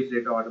sales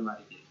data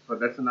automatically. So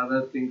that's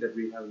another thing that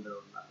we have in the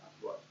roadmap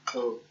as well.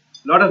 So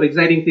a lot of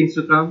exciting things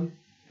to come,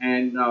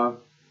 and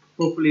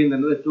hopefully in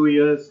another 2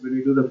 years when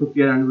we do the 5th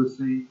year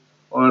anniversary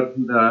or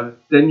the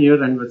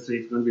 10-year anniversary,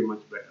 it's going to be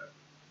much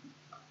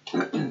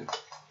better.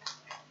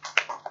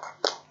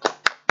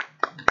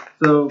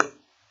 So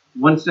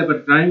one step at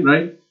a time,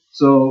 right?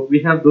 So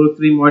we have those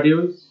three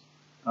modules,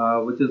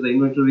 which is the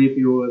inventory,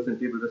 POS, and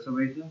table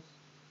reservations.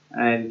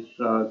 And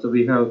so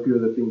we have a few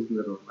other things in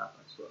the roadmap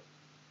as well.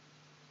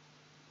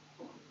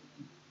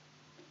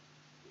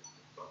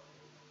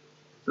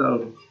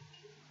 So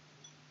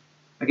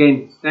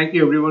again, thank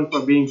you everyone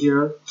for being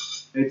here.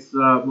 It's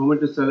a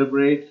moment to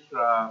celebrate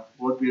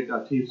what we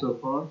have achieved so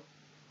far,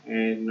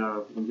 and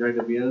enjoy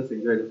the beers,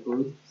 enjoy the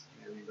food,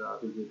 and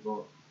we'll be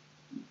more.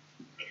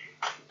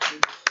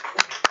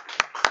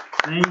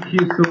 Thank you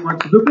so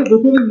much.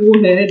 Before we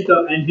move ahead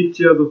and hit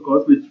cheers, of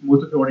course, which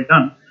most of you have already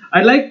done,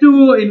 I'd like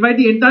to invite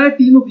the entire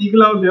team of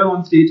EagleOwl here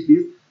on stage,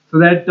 please, so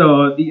that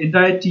the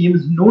entire team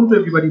is known to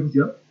everybody who's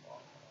here.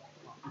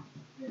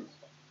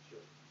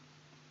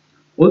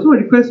 Also, I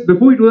request,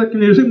 before we do that,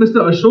 can you request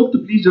Mr. Ashok to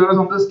please join us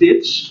on the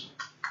stage?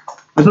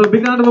 Let's have a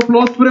big round of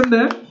applause for him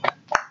there.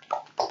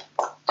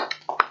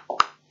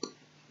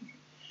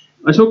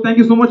 Ashok, thank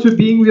you so much for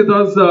being with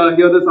us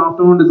here this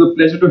afternoon. It's a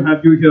pleasure to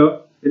have you here.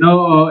 You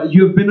know,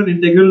 you've been an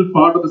integral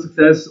part of the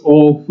success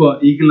of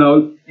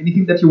EagleOwl.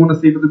 Anything that you want to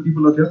say to the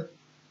people out here?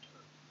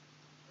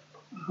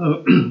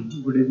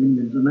 Good evening,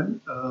 gentlemen.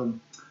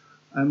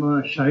 I'm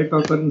a shy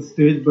talker on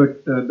stage,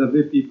 but the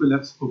way people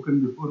have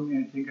spoken before me,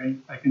 I think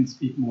I can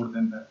speak more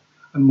than that,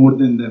 and more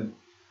than them.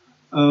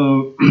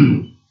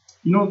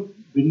 You know,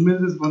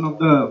 Windmills is one of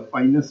the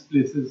finest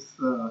places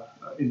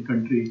in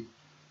country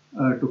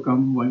to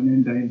come wine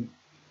and dine,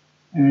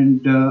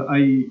 and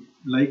I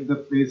like the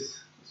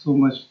place so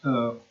much.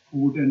 The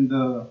food and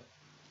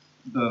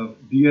the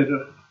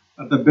beer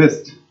are the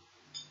best,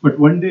 but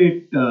one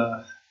day it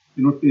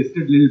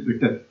tasted a little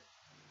bitter,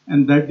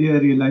 and that day I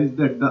realized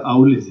that the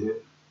owl is here.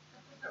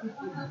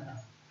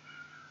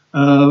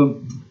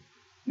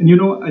 And you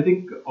know, I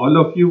think all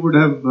of you would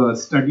have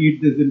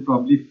studied this in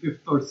probably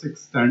 5th or 6th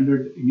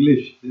standard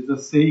English. There's a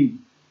saying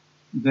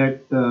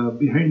that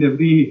behind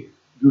every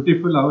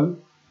beautiful owl,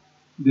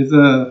 there's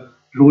a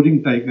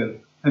roaring tiger.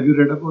 Have you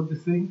read about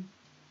this saying?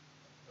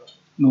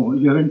 No,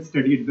 you haven't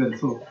studied well.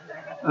 So,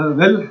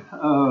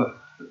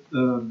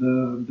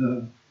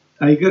 the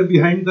tiger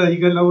behind the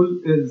eagle owl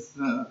is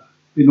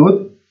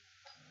Vinod.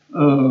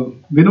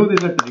 Vinod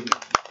is a tiger,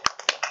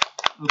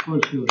 for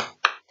sure.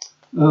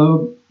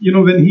 You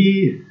know, when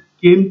he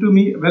came to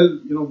me, well,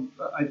 you know,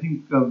 I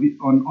think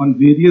on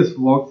various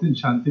walks in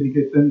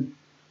Shantiniketan,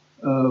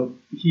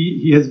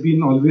 he has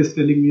been always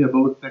telling me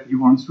about that he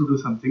wants to do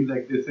something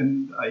like this,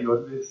 and I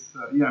always,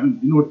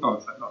 Vinod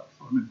talks a lot.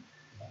 So, I mean,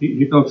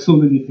 he talks so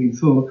many things.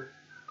 So,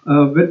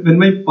 when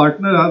my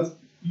partner asked,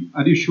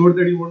 "Are you sure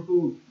that you want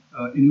to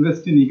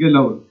invest in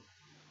EagleOwl?"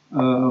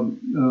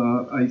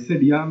 I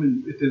said, "Yeah, I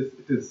mean, it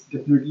is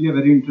definitely a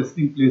very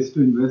interesting place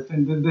to invest."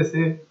 And then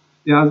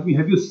they asked me,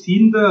 "Have you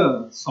seen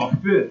the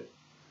software?"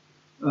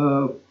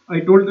 I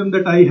told them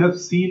that I have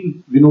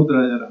seen Vinod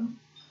Rajaram.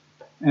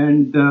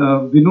 And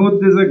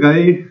Vinod is a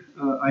guy,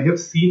 I have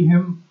seen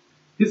him.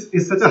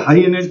 He's such a high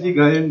energy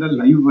guy and a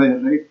live wire,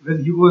 right?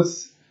 When he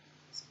was,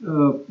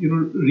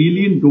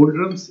 really in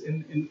doldrums,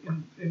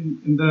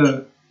 in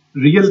the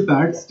real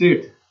bad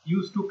state, he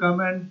used to come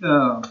and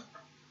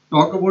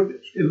talk about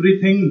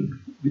everything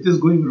which is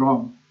going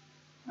wrong.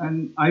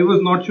 And I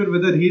was not sure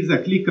whether he is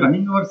actually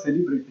crying or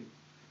celebrating.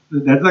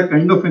 That's the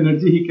kind of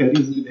energy he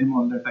carries with him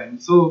all the time.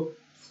 So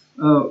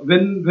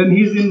when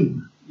he's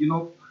in,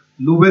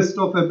 lowest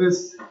of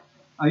abyss,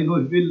 I know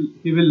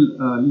he will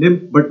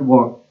limp but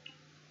walk.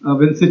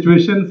 When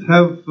situations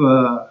have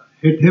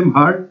hit him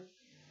hard,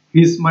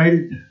 he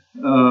smiled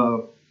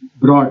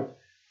broad,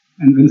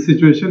 and when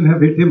situations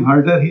have hit him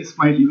harder, he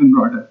smiled even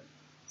broader.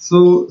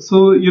 So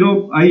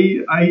I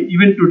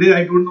even today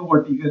I don't know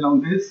what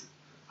EagleOwl is,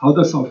 how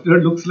the software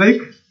looks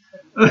like,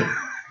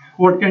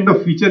 what kind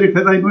of feature it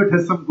has. I know it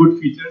has some good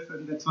features,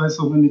 and that's why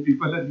so many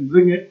people are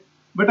using it.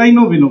 But I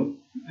know,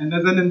 and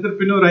as an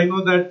entrepreneur, I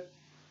know that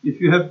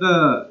if you have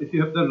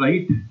the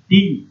right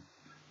team,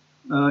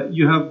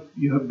 you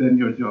have done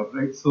your job,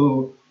 right?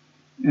 So,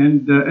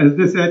 and as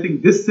they say, I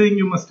think this saying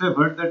you must have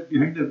heard, that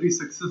behind every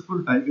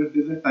successful tiger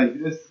there's a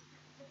tigress.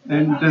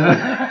 And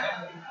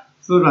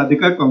so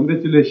Radhika,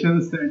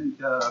 congratulations and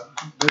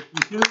best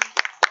wishes.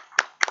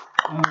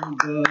 And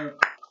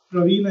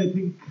Praveen, I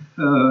think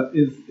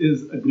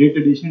is a great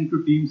addition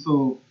to team.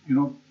 So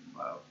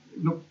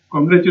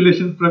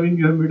congratulations, Praveen.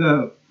 You have made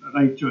a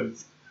right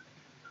choice.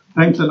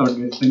 Thanks a lot,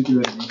 guys. Thank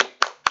you very much.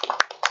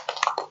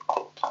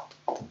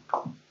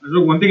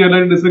 So one thing I'd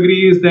like to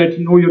disagree is that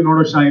you're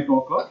not a shy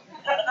talker.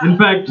 In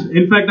fact,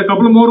 a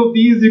couple of more of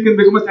these, you can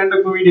become a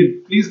stand-up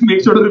comedian. Please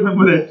make sure to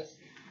remember that.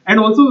 And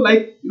also,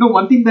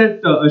 one thing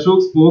that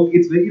Ashok spoke, it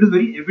is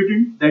very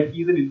evident that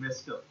he's an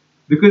investor.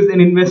 Because an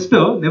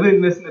investor never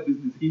invests in a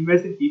business, he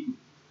invests in people.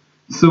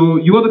 So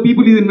you are the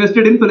people he's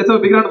invested in. So let's have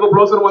a big round of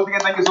applause for once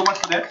again. Thank you so much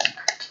for that.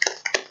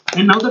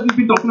 And now that we've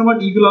been talking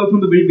about EagleOwl from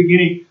the very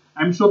beginning,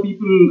 I'm sure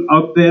people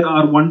out there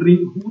are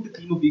wondering who the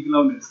team of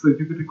EagleOwl is. So if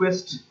you could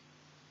request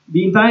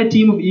the entire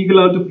team of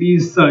EagleOwl to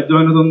please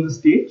join us on the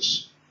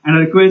stage. And I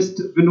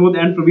request Vinod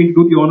and Praveen to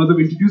do the honors of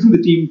introducing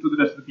the team to the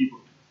rest of the people.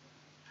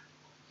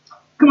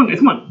 Come on guys,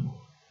 come on.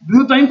 This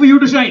is the time for you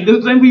to shine. This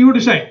is the time for you to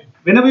shine.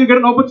 Whenever you get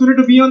an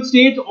opportunity to be on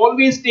stage,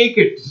 always take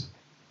it.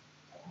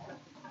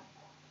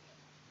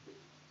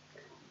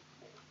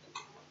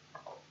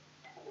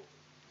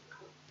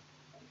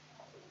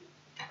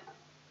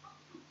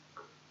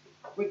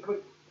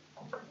 Quick.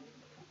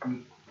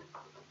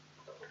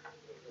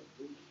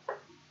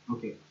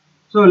 Okay.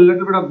 So a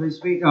little bit of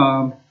history.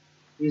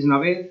 Is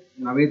Naved.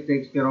 Naved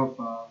takes care of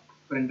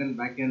front and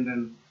back end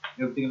and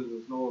everything.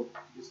 There's no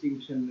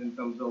distinction in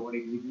terms of what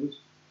he executes.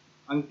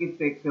 Ankit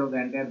takes care of the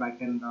entire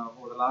back end.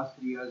 Over the last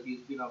 3 years,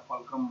 he's been a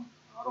fulcrum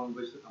around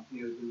which the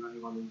company has been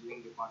running on the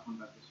engineering department.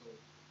 So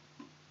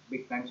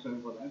big thanks to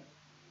him for that.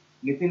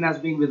 Nitin has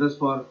been with us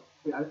for,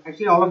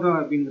 actually all of them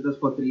have been with us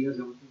for 3 years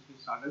ever since we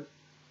started.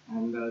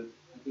 And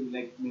I think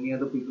like many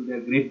other people, they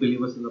are great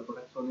believers in the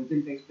product. So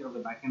Nitin takes care of the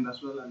back end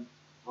as well, and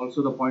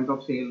also the point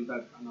of sale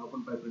that and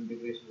open pipe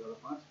integration is other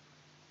parts.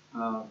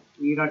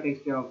 Ira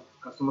takes care of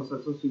customer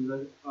success. She's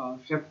a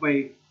chef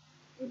by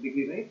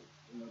degree, right?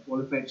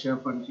 Qualified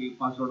chef, and she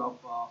passed out of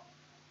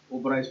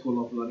Oberoi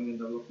School of Learning and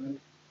Development.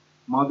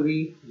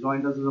 Madhuri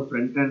joined us as a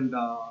front-end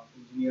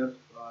engineer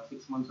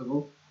 6 months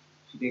ago.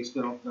 She takes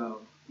care of the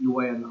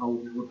UI and how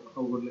good looking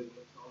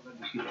all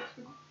that she takes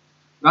care of.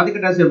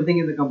 Radhika does everything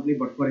in the company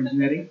but for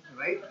engineering,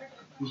 right?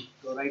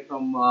 So right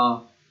from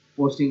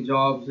posting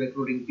jobs,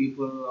 recruiting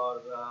people,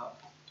 or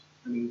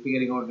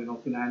figuring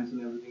out finance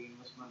and everything,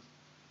 investments.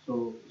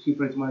 So she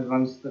pretty much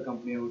runs the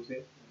company, I would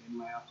say, in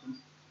my absence.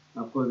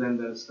 Of course, then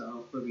there's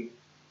Praveen.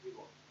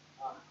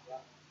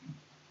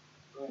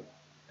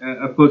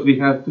 Of course, we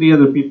have 3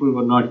 other people who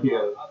are not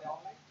here.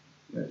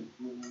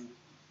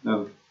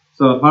 No.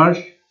 So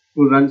Harsh,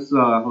 who runs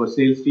our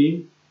sales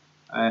team,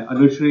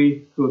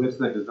 Anushri, who heads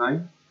the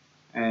design,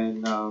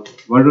 and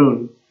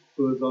Varun,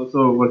 who is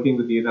also working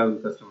with EagleOwl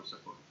and customer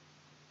support.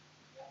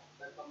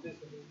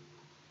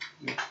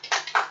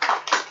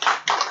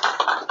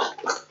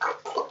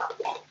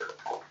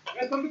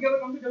 Come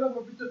together for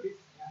a picture, please.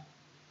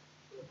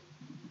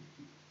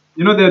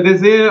 You know, they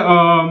say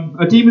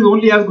a team is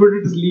only as good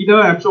as its leader.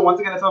 I'm sure once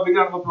again, let's have a big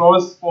round of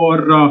applause for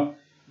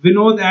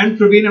Vinod and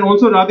Praveen and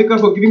also Radhika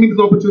for giving me this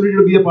opportunity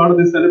to be a part of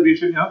this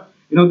celebration here.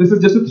 You know, this is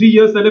just a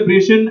 3-year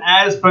celebration,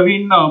 as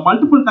Praveen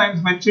multiple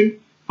times mentioned.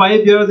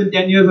 5 years and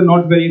 10 years are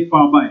not very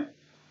far by.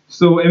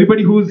 So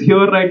everybody who's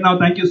here right now,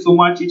 thank you so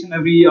much. Each and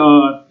every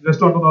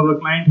restaurant or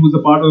client who's a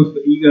part of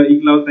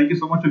EagleOwl, thank you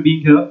so much for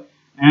being here.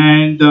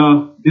 And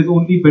there's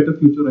only better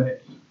future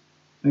ahead.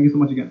 Thank you so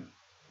much again.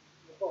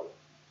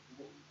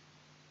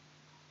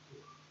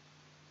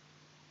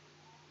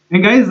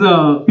 And guys,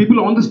 people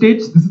on the stage,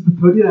 this is the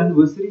 30th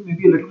anniversary.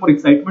 Maybe a little more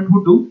excitement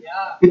would do.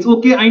 Yeah. It's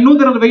okay. I know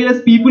there are very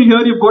less people here.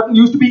 You've gotten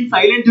used to being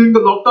silent during the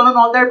lockdown and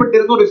all that, but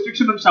there is no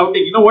restriction on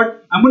shouting. You know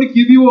what? I'm going to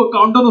give you a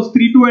countdown of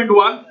 3, 2, and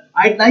 1.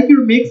 I'd like you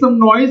to make some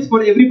noise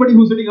for everybody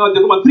who's sitting out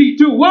there. Come on, 3,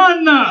 2,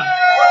 1.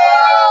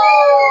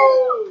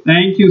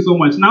 Thank you so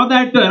much. Now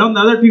that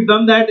we've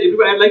done that,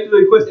 I'd like to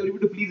request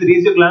everybody to please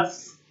raise your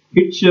glass,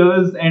 hit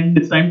cheers, and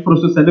it's time for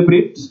us to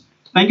celebrate.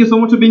 Thank you so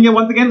much for being here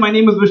once again. My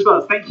name is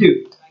Vishwas. Thank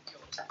you.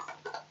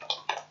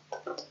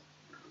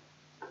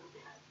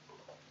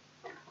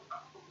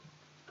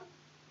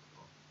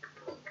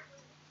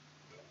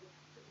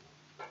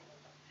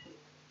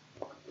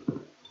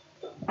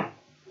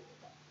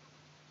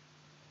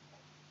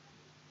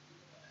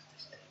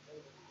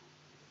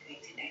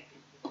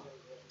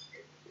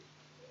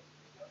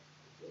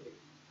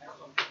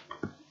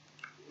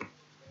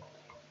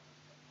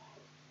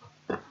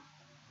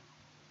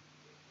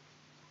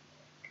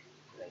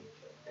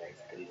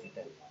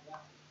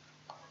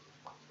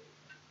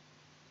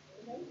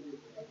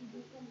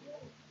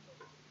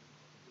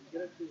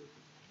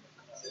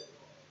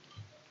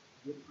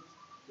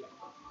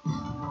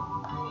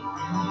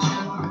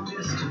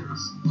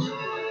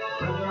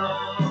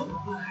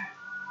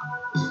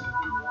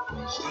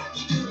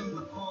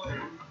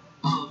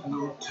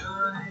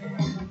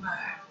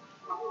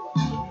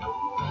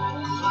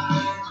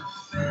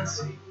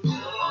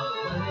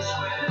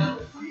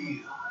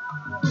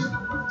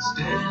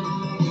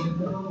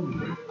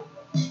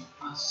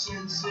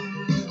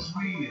 Senses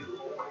real,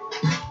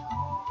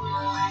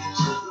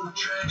 fatal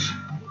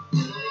attraction,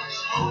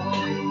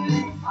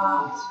 holy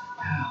thoughts,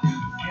 how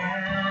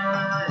can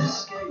I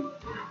escape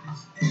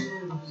this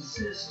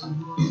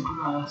irresistible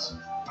grasp?